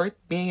 Isn't it worth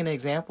being an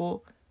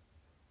example?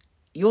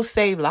 You'll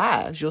save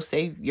lives. You'll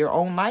save your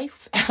own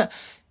life.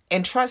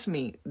 And trust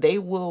me, they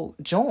will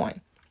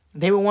join.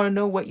 They will want to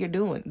know what you're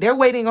doing. They're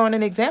waiting on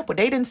an example.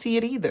 They didn't see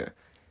it either.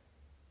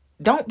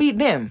 Don't be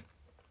them.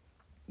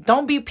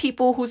 Don't be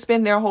people who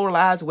spend their whole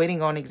lives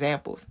waiting on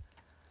examples.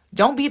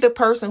 Don't be the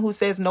person who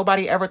says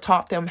nobody ever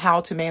taught them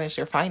how to manage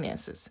their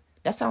finances.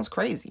 That sounds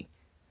crazy.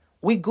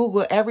 We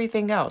Google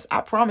everything else.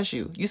 I promise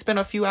you, you spend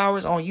a few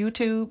hours on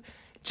YouTube,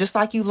 just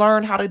like you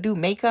learn how to do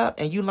makeup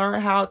and you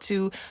learn how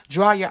to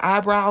draw your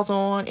eyebrows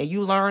on and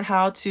you learn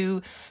how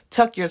to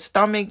tuck your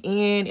stomach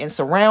in and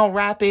saran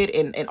wrap it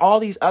and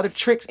all these other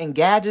tricks and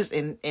gadgets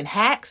and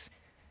hacks.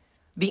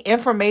 The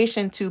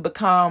information to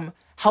become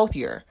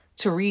healthier,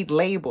 to read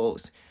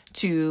labels,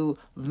 to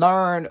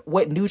learn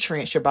what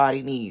nutrients your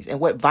body needs and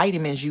what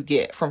vitamins you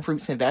get from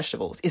fruits and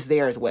vegetables is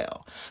there as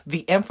well.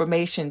 The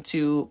information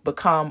to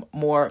become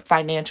more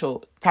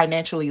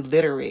financially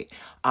literate,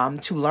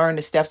 to learn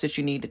the steps that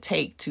you need to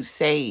take to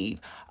save,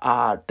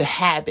 the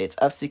habits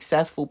of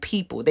successful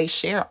people. They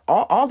share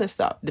all this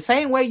stuff. The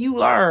same way you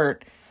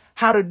learned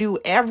how to do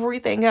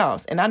everything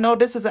else. And I know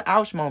this is an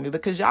ouch moment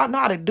because y'all know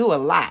how to do a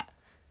lot.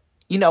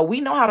 You know,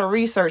 we know how to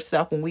research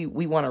stuff when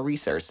we want to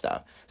research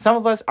stuff. Some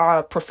of us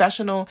are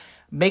professional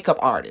makeup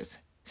artists,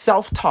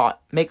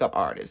 self-taught makeup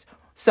artists,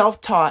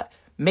 self-taught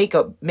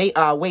makeup,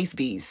 waist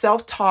beads,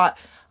 self-taught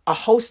a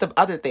host of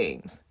other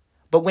things.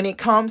 But when it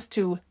comes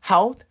to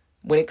health,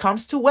 when it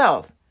comes to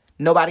wealth,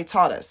 nobody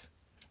taught us.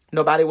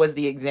 Nobody was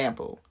the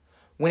example.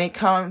 When it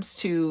comes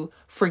to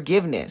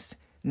forgiveness,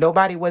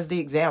 nobody was the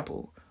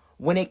example.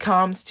 When it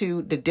comes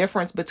to the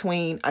difference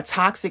between a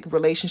toxic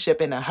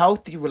relationship and a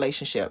healthy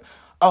relationship,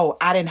 oh,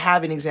 I didn't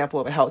have an example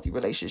of a healthy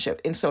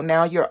relationship. And so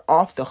now you're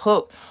off the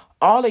hook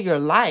all of your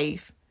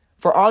life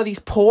for all of these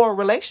poor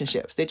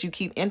relationships that you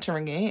keep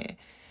entering in.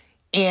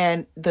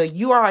 And the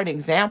you are an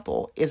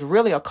example is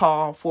really a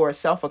call for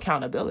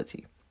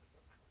self-accountability.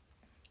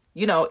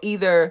 You know,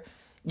 either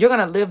you're going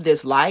to live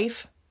this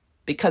life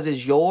because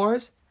it's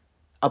yours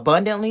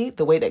abundantly,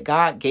 the way that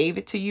God gave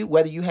it to you,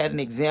 whether you had an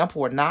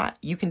example or not.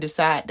 You can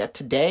decide that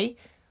today,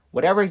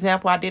 whatever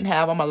example I didn't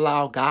have, I'm going to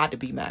allow God to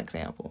be my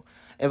example.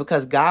 And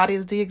because God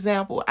is the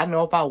example, I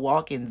know if I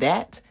walk in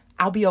that,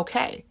 I'll be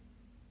okay.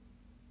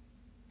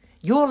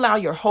 You allow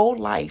your whole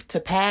life to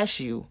pass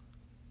you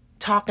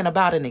talking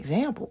about an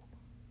example,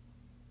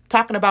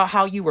 talking about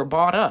how you were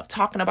brought up,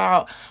 talking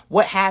about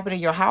what happened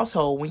in your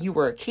household when you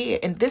were a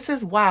kid. And this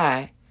is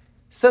why,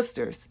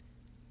 sisters,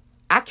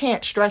 I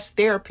can't stress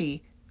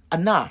therapy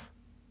enough.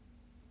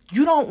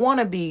 You don't want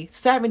to be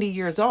 70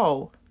 years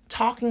old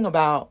talking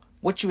about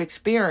what you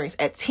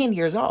experienced at 10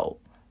 years old.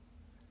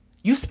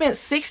 You spent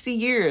 60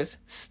 years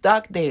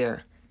stuck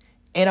there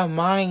in a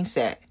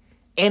mindset,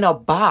 in a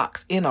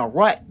box, in a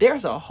rut.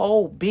 There's a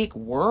whole big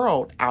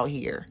world out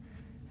here.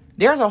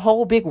 There's a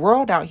whole big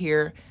world out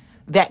here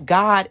that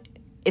God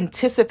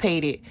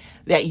anticipated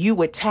that you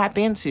would tap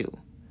into.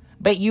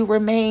 But you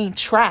remain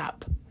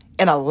trapped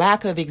in a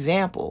lack of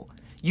example.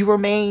 You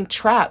remain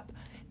trapped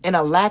in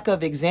a lack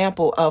of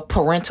example of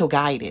parental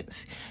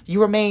guidance.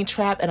 You remain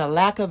trapped in a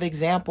lack of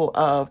example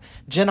of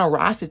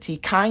generosity,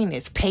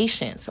 kindness,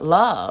 patience,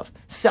 love,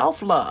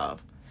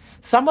 self-love.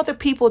 Some of the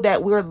people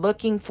that we're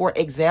looking for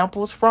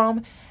examples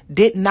from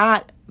did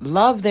not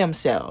love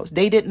themselves.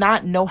 They did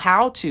not know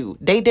how to.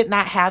 They did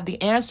not have the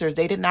answers.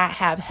 They did not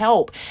have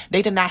help.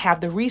 They did not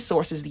have the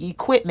resources, the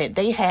equipment.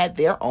 They had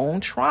their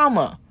own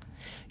trauma.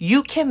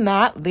 You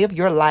cannot live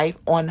your life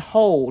on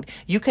hold.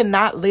 You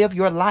cannot live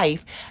your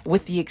life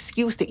with the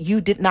excuse that you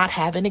did not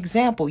have an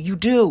example. You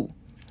do.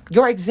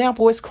 Your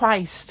example is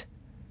Christ.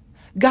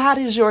 God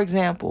is your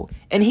example,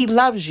 and he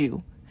loves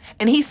you.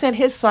 And he sent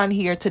his son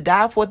here to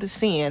die for the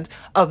sins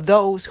of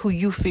those who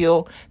you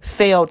feel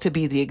failed to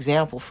be the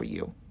example for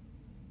you.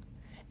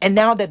 And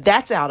now that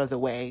that's out of the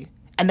way,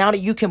 and now that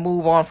you can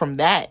move on from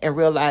that and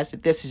realize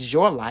that this is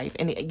your life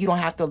and you don't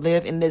have to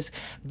live in this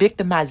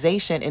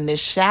victimization, in this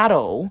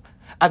shadow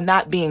of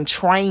not being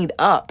trained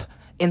up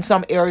in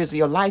some areas of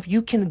your life,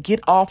 you can get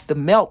off the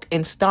milk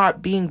and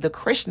start being the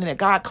Christian that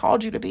God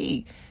called you to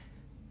be.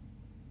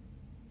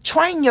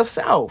 Train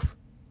yourself.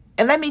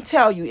 And let me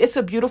tell you, it's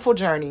a beautiful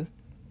journey.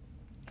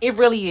 It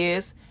really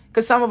is.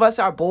 Because some of us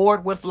are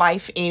bored with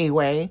life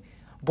anyway,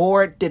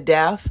 bored to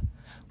death.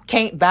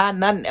 Can't buy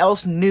nothing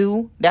else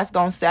new that's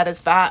going to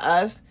satisfy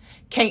us.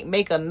 Can't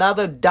make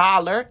another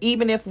dollar.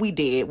 Even if we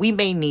did, we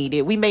may need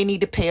it. We may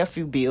need to pay a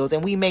few bills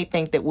and we may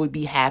think that we'd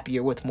be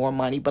happier with more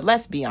money. But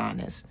let's be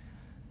honest.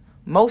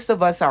 Most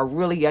of us are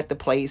really at the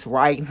place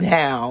right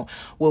now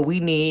where we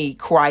need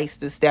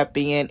Christ to step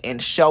in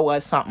and show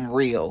us something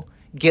real.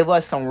 Give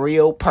us some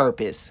real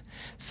purpose.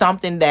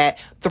 Something that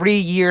 3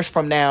 years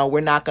from now,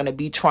 we're not going to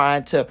be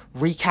trying to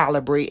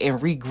recalibrate and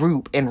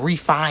regroup and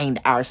refine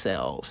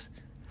ourselves.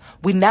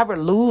 We never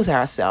lose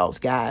ourselves,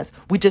 guys.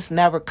 We just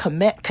never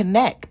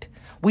connect.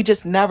 We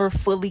just never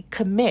fully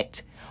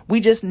commit. We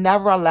just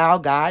never allow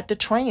God to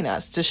train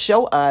us, to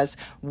show us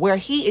where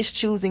he is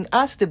choosing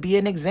us to be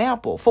an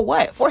example. For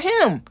what? For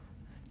him.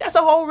 That's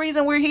the whole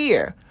reason we're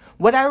here.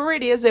 Whatever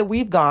it is that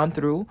we've gone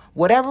through,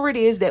 whatever it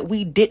is that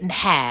we didn't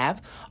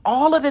have,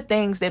 all of the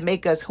things that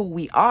make us who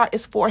we are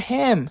is for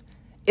him.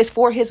 It's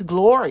for his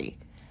glory.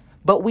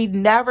 But we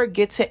never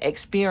get to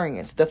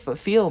experience the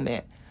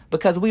fulfillment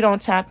because we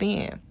don't tap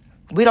in.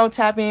 We don't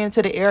tap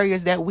into the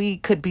areas that we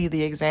could be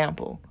the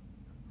example.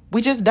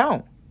 We just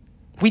don't.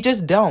 We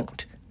just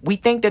don't. We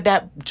think that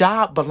that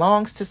job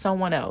belongs to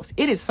someone else.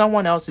 It is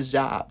someone else's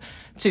job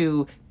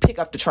to pick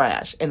up the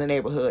trash in the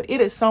neighborhood.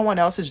 It is someone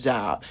else's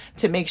job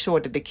to make sure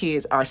that the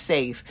kids are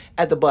safe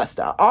at the bus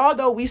stop.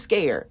 Although we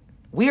scared.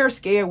 We are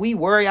scared. We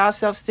worry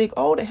ourselves sick.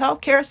 Oh, the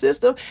healthcare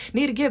system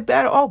need to get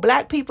better. Oh,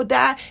 black people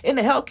die in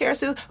the healthcare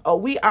system. Oh,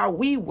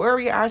 we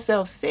worry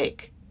ourselves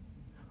sick.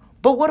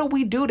 But what do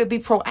we do to be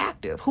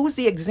proactive? Who's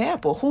the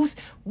example?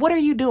 What are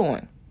you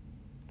doing?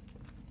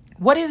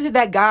 What is it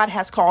that God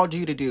has called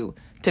you to do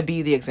to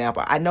be the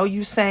example? I know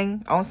you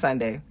sing on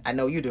Sunday. I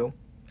know you do.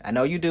 I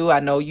know you do. I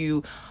know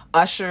you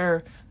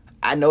usher.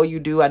 I know you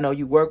do. I know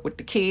you work with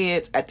the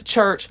kids at the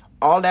church.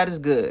 All that is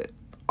good.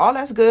 All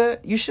that's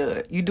good. You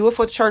should. You do it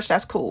for the church.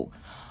 That's cool.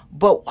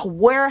 But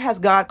where has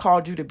God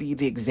called you to be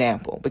the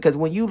example? Because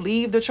when you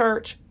leave the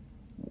church,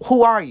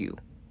 who are you?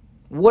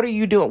 What are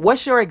you doing?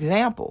 What's your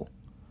example?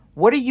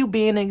 What are you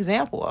being an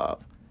example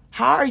of?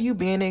 How are you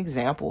being an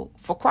example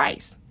for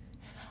Christ?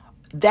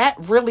 That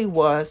really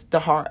was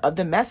the heart of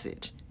the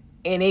message.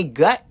 And it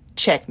gut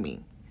checked me.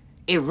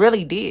 It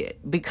really did.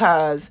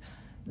 Because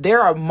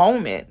there are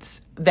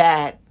moments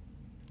that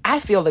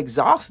I feel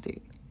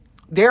exhausted.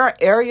 There are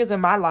areas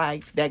in my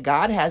life that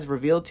God has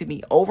revealed to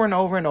me over and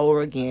over and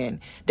over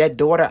again that,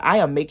 daughter, I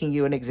am making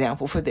you an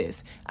example for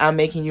this. I'm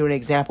making you an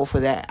example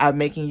for that. I'm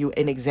making you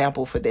an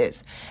example for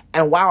this.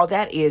 And while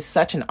that is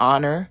such an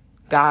honor,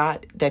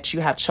 God, that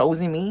you have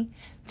chosen me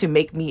to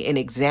make me an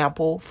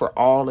example for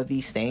all of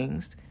these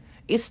things,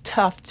 it's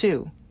tough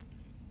too.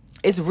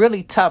 It's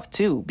really tough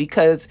too,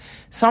 because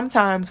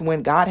sometimes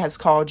when God has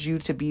called you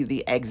to be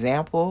the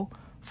example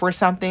for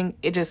something,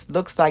 it just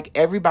looks like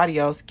everybody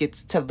else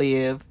gets to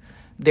live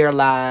their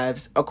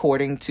lives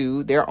according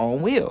to their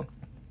own will,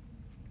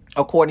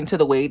 according to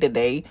the way that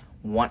they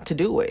want to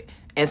do it.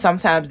 And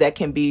sometimes that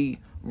can be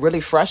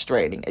really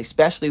frustrating,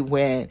 especially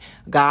when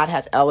God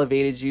has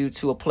elevated you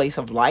to a place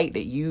of light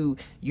that you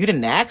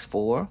didn't ask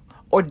for,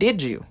 or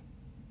did you?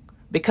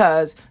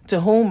 Because to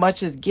whom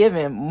much is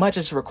given, much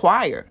is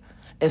required.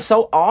 And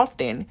so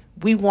often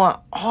we want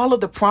all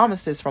of the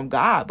promises from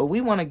God, but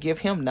we want to give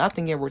him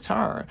nothing in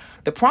return.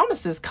 The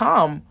promises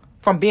come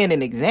from being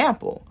an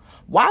example.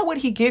 Why would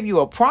he give you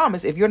a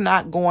promise if you're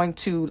not going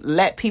to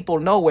let people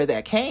know where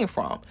that came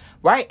from,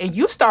 right? And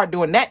you start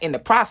doing that in the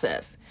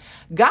process.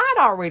 God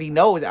already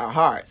knows our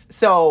hearts.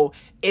 So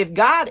if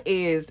God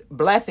is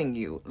blessing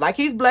you, like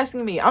he's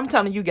blessing me, I'm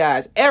telling you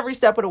guys every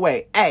step of the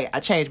way, hey, I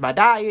changed my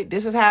diet.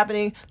 This is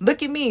happening.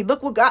 Look at me.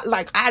 Look what God,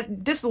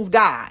 this was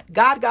God.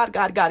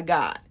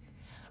 God.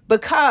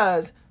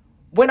 Because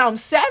when I'm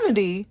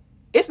 70,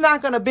 it's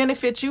not going to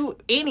benefit you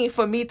any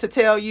for me to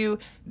tell you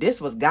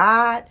this was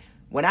God.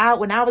 When I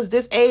was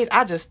this age,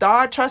 I just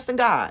started trusting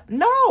God.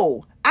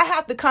 No, I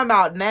have to come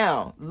out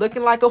now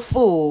looking like a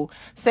fool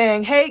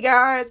saying, hey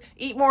guys,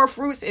 eat more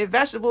fruits and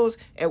vegetables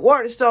and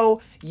water.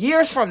 So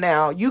years from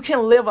now, you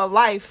can live a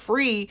life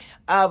free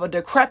of a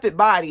decrepit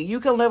body. You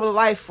can live a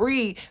life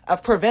free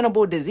of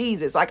preventable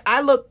diseases. Like,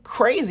 I look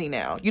crazy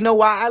now. You know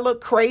why I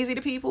look crazy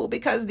to people?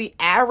 Because the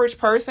average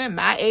person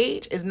my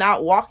age is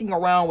not walking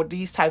around with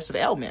these types of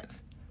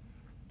ailments.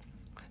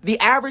 The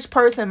average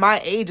person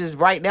my age is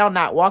right now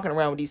not walking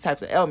around with these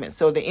types of ailments.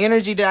 So the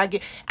energy that I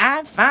get,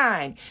 I'm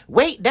fine.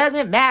 Weight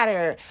doesn't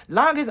matter.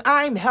 Long as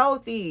I'm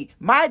healthy.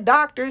 My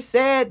doctor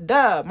said,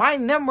 my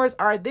numbers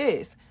are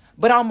this.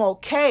 But I'm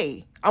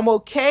okay. I'm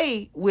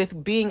okay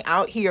with being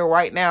out here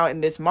right now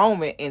in this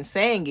moment and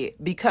saying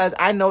it because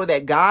I know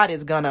that God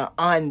is going to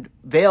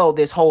unveil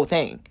this whole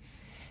thing.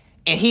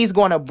 And he's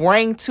going to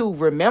bring to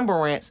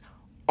remembrance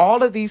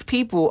all of these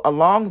people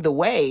along the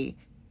way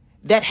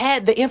that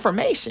had the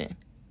information.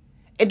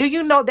 And do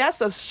you know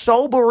that's a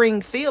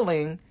sobering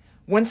feeling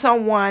when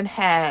someone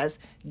has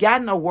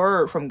gotten a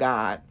word from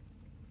God,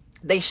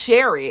 they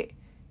share it,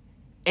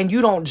 and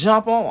you don't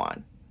jump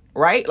on,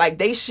 right? Like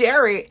they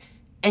share it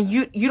and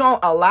you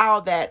don't allow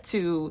that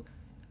to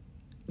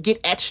get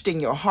etched in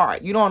your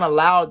heart. You don't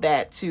allow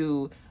that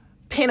to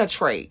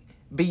penetrate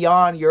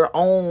beyond your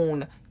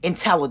own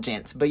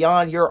intelligence,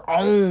 beyond your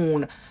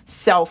own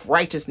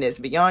self-righteousness,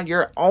 beyond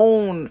your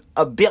own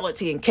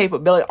ability and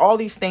capability, all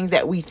these things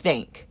that we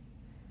think.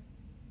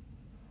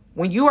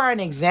 When you are an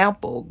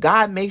example,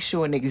 God makes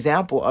you an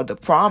example of the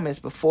promise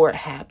before it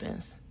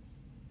happens.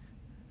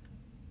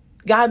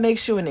 God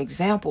makes you an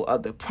example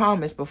of the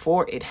promise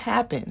before it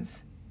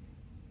happens.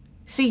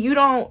 See, you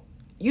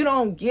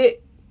don't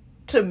get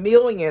to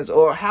millions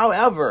or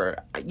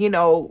however,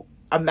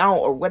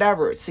 amount or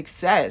whatever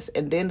success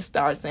and then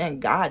start saying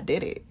God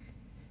did it.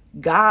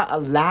 God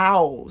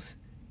allows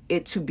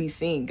it to be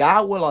seen.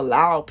 God will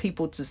allow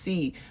people to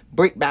see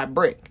brick by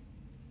brick.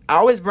 I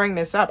always bring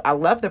this up. I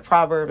love the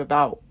proverb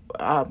about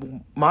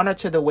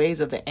monitor the ways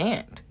of the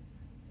ant.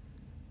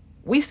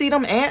 We see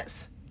them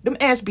ants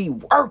be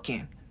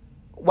working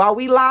while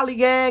we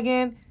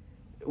lollygagging,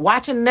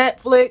 watching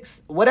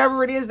Netflix,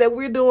 whatever it is that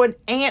we're doing.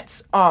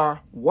 Ants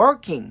are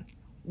working.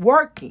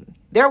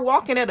 They're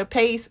walking at a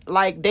pace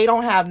like they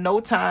don't have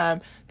no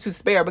time to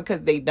spare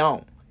because they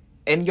don't.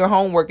 And your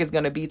homework is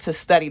going to be to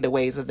study the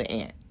ways of the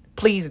ant.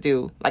 Please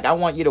do. Like, I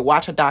want you to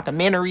watch a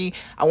documentary.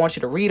 I want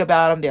you to read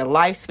about them, their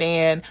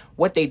lifespan,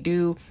 what they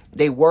do,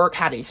 they work,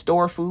 how they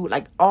store food,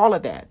 like all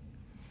of that.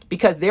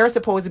 Because they're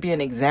supposed to be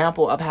an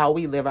example of how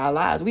we live our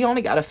lives. We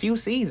only got a few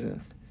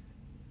seasons.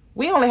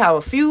 We only have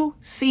a few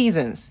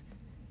seasons.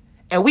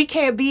 And we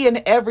can't be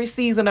in every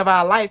season of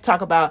our life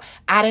talk about,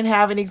 I didn't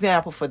have an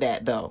example for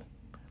that though.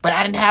 But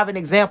I didn't have an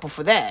example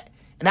for that.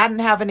 And I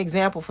didn't have an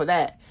example for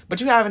that.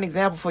 But you have an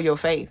example for your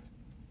faith.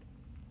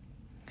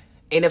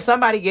 And if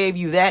somebody gave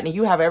you that and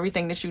you have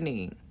everything that you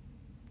need,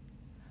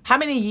 how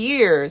many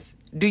years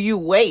do you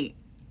wait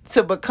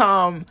to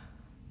become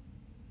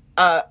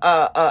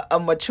a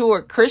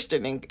mature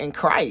Christian in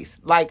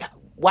Christ? Like,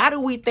 why do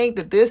we think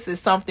that this is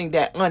something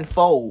that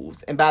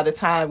unfolds and by the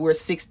time we're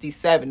 60,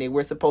 70,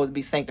 we're supposed to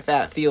be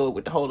sanctified, filled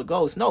with the Holy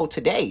Ghost? No,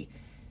 today.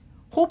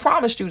 Who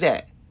promised you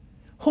that?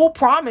 Who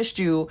promised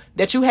you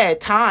that you had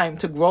time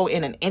to grow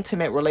in an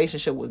intimate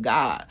relationship with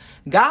God?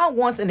 God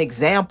wants an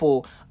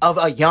example of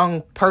a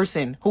young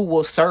person who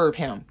will serve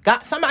him.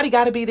 Somebody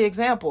got to be the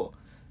example.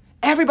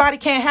 Everybody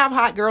can't have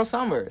hot girl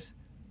summers.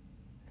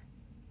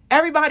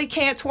 Everybody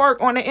can't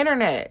twerk on the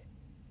internet.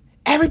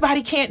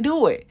 Everybody can't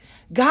do it.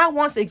 God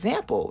wants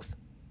examples.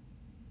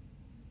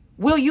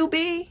 Will you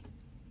be?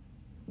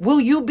 Will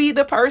you be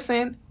the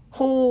person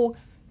who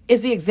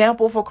is the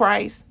example for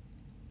Christ?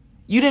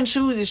 You didn't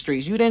choose the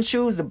streets. You didn't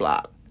choose the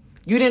block.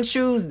 You didn't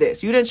choose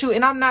this. You didn't choose.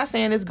 And I'm not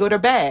saying it's good or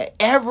bad.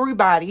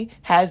 Everybody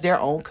has their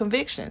own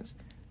convictions.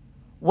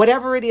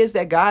 Whatever it is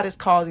that God is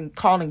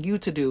calling you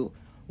to do,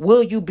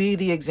 will you be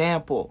the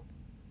example?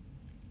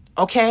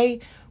 Okay?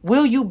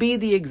 Will you be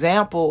the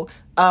example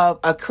of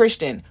a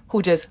Christian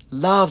who just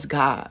loves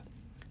God?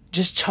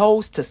 Just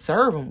chose to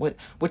serve him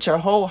with your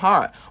whole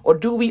heart? Or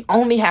do we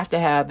only have to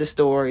have the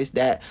stories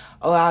that,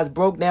 oh, I was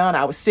broke down,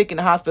 I was sick in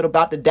the hospital,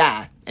 about to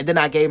die, and then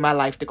I gave my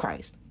life to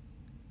Christ.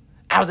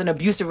 I was in an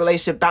abusive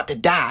relationship, about to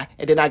die,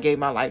 and then I gave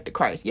my life to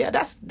Christ. Yeah,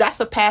 that's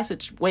a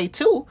passageway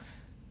too.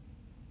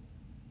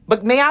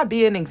 But may I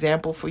be an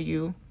example for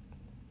you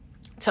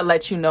to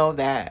let you know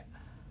that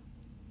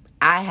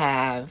I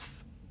have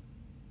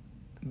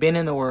been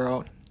in the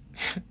world.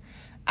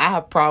 I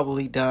have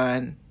probably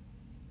done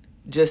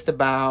just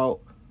about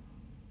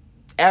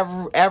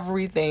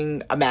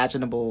everything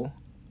imaginable,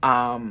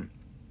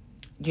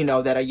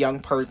 that a young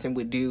person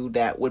would do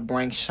that would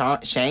bring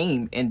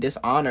shame and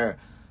dishonor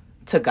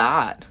to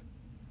God.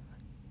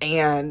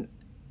 And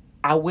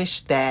I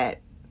wish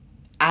that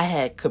I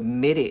had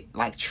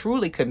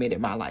truly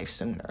committed my life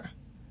sooner.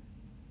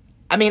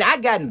 I mean,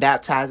 I'd gotten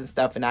baptized and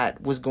stuff, and I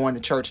was going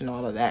to church and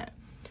all of that.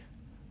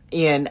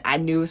 And I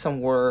knew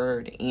some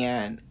word,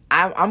 and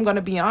I'm going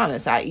to be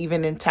honest, I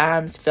even in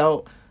times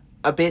felt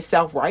a bit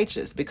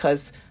self-righteous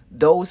because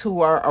those who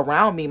are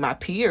around me, my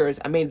peers,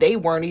 I mean, they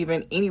weren't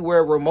even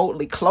anywhere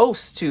remotely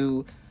close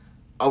to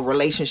a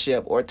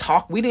relationship or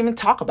talk. We didn't even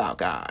talk about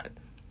God,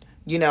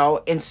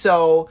 and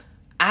so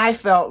I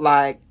felt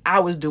like I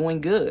was doing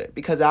good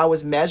because I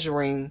was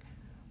measuring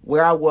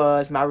where I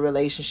was, my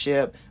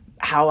relationship,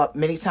 how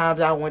many times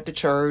I went to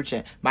church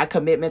and my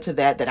commitment to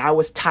that I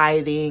was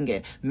tithing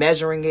and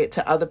measuring it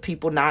to other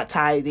people not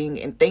tithing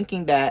and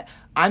thinking that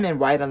I'm in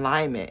right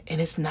alignment.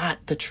 And it's not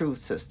the truth,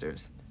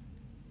 sisters.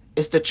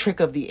 It's the trick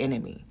of the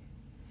enemy.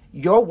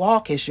 Your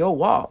walk is your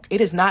walk.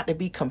 It is not to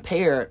be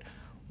compared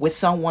with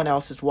someone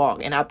else's walk.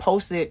 And I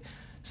posted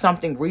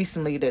something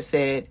recently that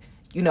said,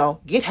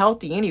 get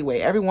healthy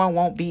anyway. Everyone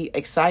won't be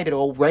excited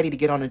or ready to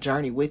get on a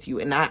journey with you.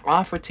 And I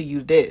offer to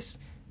you this: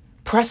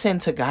 press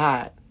into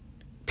God.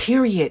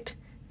 Period.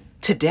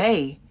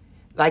 today,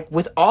 like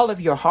with all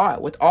of your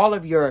heart, with all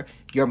of your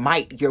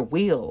might, your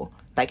will,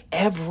 like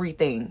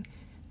everything,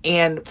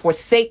 and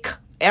forsake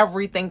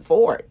everything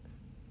for it.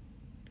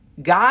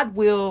 God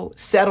will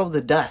settle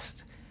the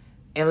dust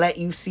and let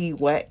you see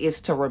what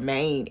is to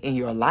remain in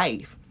your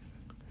life.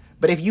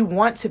 But if you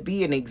want to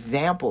be an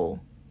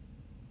example,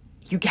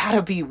 you got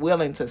to be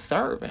willing to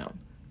serve him.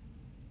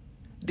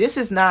 This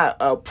is not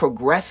a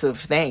progressive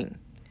thing.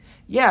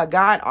 Yeah,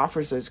 God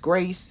offers us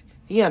grace.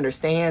 He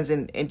understands,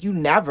 and you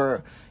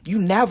never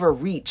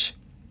reach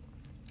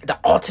the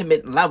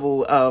ultimate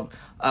level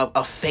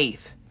of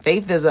faith.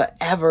 Faith is an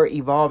ever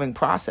evolving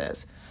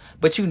process,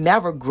 but you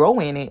never grow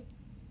in it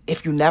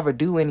if you never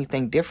do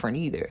anything different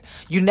either.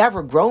 You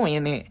never grow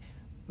in it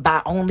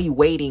by only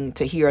waiting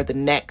to hear the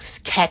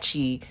next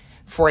catchy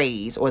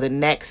phrase or the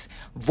next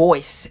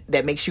voice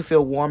that makes you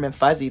feel warm and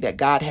fuzzy that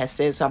God has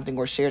said something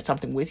or shared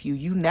something with you.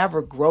 You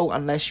never grow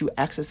unless you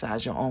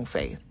exercise your own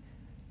faith.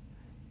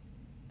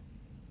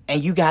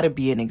 And you got to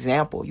be an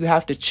example. You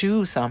have to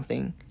choose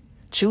something,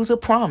 choose a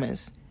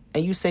promise,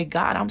 and you say,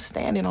 God, I'm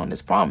standing on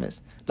this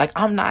promise. Like,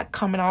 I'm not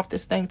coming off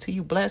this thing till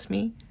you bless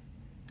me.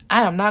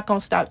 I am not going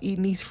to stop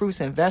eating these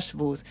fruits and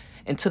vegetables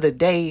until the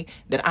day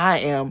that I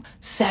am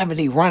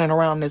 70 running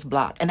around this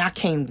block. And I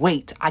can't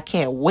wait. I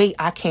can't wait.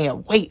 I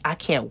can't wait. I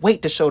can't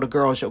wait to show the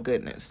girls your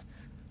goodness.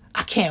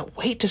 I can't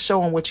wait to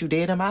show them what you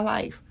did in my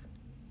life.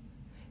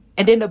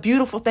 And then the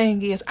beautiful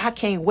thing is, I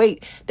can't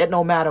wait that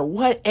no matter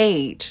what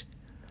age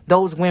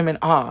those women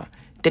are,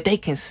 that they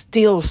can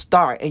still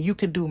start and you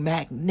can do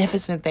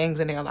magnificent things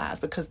in their lives,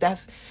 because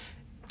that's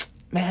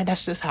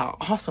just how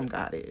awesome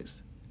God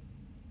is.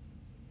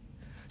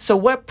 So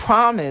what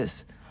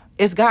promise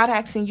is God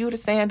asking you to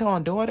stand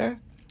on, daughter?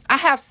 I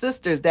have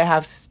sisters that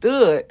have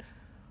stood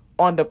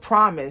on the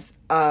promise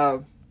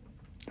of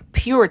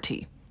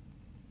purity.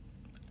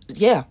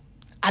 Yeah,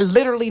 I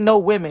literally know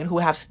women who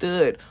have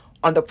stood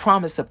on the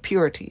promise of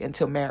purity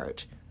until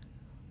marriage.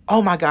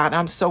 Oh my God,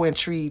 I'm so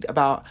intrigued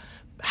about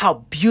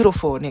how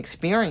beautiful an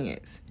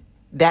experience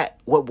that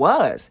what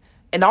was,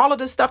 and all of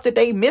the stuff that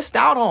they missed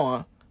out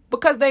on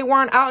because they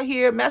weren't out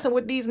here messing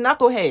with these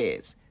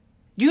knuckleheads.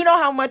 You know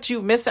how much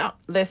you miss out.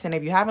 Listen,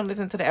 if you haven't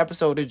listened to the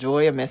episode, The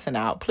Joy of Missing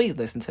Out, please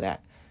listen to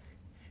that.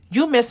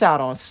 You miss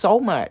out on so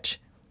much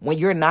when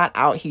you're not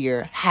out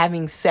here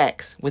having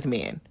sex with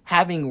men,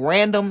 having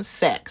random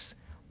sex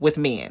with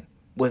men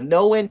with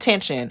no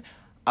intention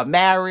of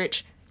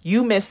marriage.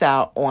 You miss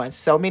out on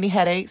so many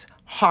headaches,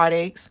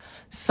 heartaches.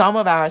 Some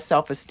of our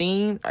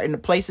self-esteem are in the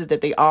places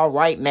that they are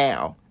right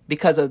now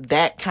because of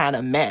that kind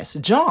of mess,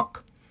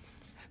 junk,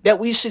 that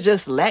we should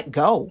just let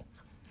go,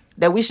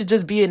 that we should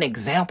just be an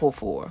example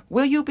for.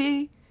 Will you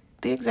be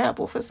the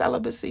example for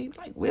celibacy?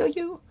 Like, will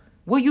you?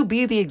 Will you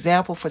be the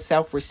example for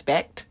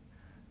self-respect?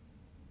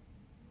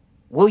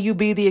 Will you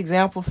be the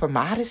example for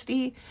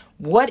modesty?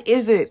 What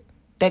is it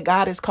that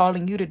God is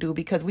calling you to do?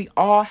 Because we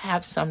all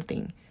have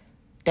something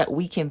that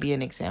we can be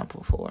an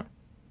example for.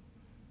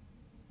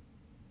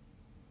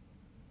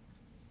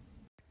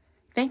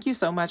 Thank you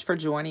so much for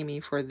joining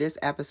me for this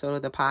episode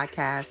of the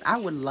podcast. I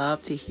would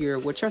love to hear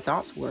what your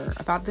thoughts were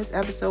about this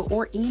episode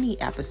or any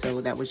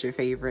episode that was your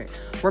favorite.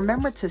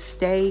 Remember to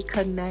stay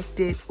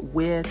connected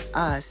with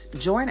us.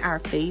 Join our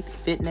Faith,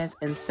 Fitness,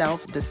 and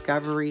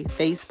Self-Discovery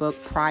Facebook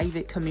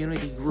private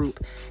community group.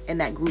 In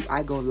that group,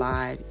 I go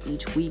live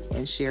each week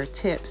and share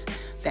tips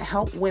that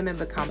help women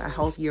become a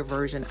healthier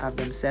version of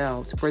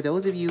themselves. For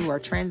those of you who are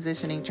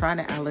transitioning, trying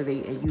to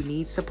elevate, and you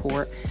need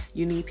support,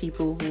 you need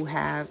people who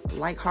have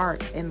like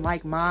hearts and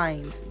like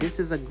minds, this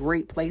is a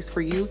great place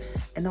for you.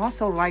 And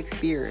also like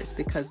spirits,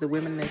 because the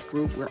women in this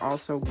group, we're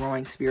also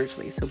growing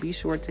spiritually. So be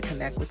sure to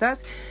connect with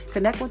us.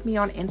 Connect with me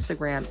on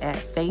Instagram at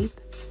Faith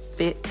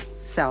Fit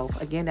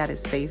Self. Again, that is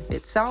Faith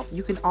Fit Self.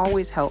 You can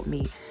always help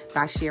me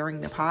by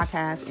sharing the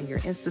podcast in your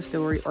Insta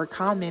story or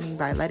commenting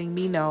by letting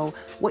me know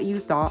what you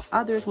thought.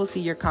 Others will see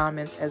your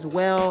comments as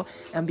well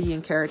and be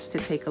encouraged to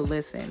take a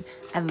listen.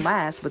 And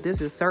last, but this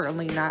is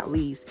certainly not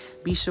least,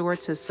 be sure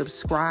to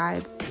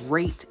subscribe,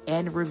 rate,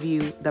 and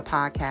review the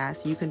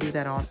podcast. You can do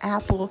that on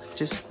Apple.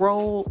 Just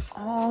scroll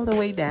all the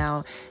way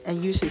down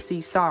and you should see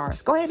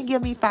stars. Go ahead and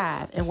give me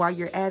 5. And while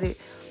you're at it,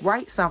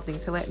 write something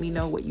to let me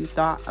know what you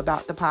thought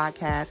about the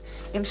podcast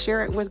and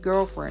share it with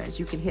girlfriends.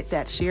 You can hit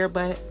that share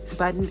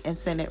button and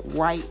send it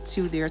right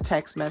to their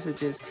text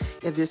messages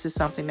if this is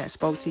something that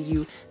spoke to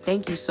you.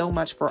 Thank you so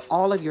much for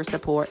all of your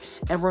support.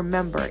 And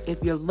remember,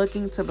 if you're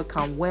looking to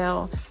become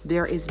well,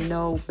 there is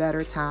no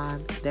better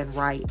time than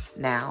right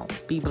now.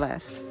 Be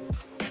blessed.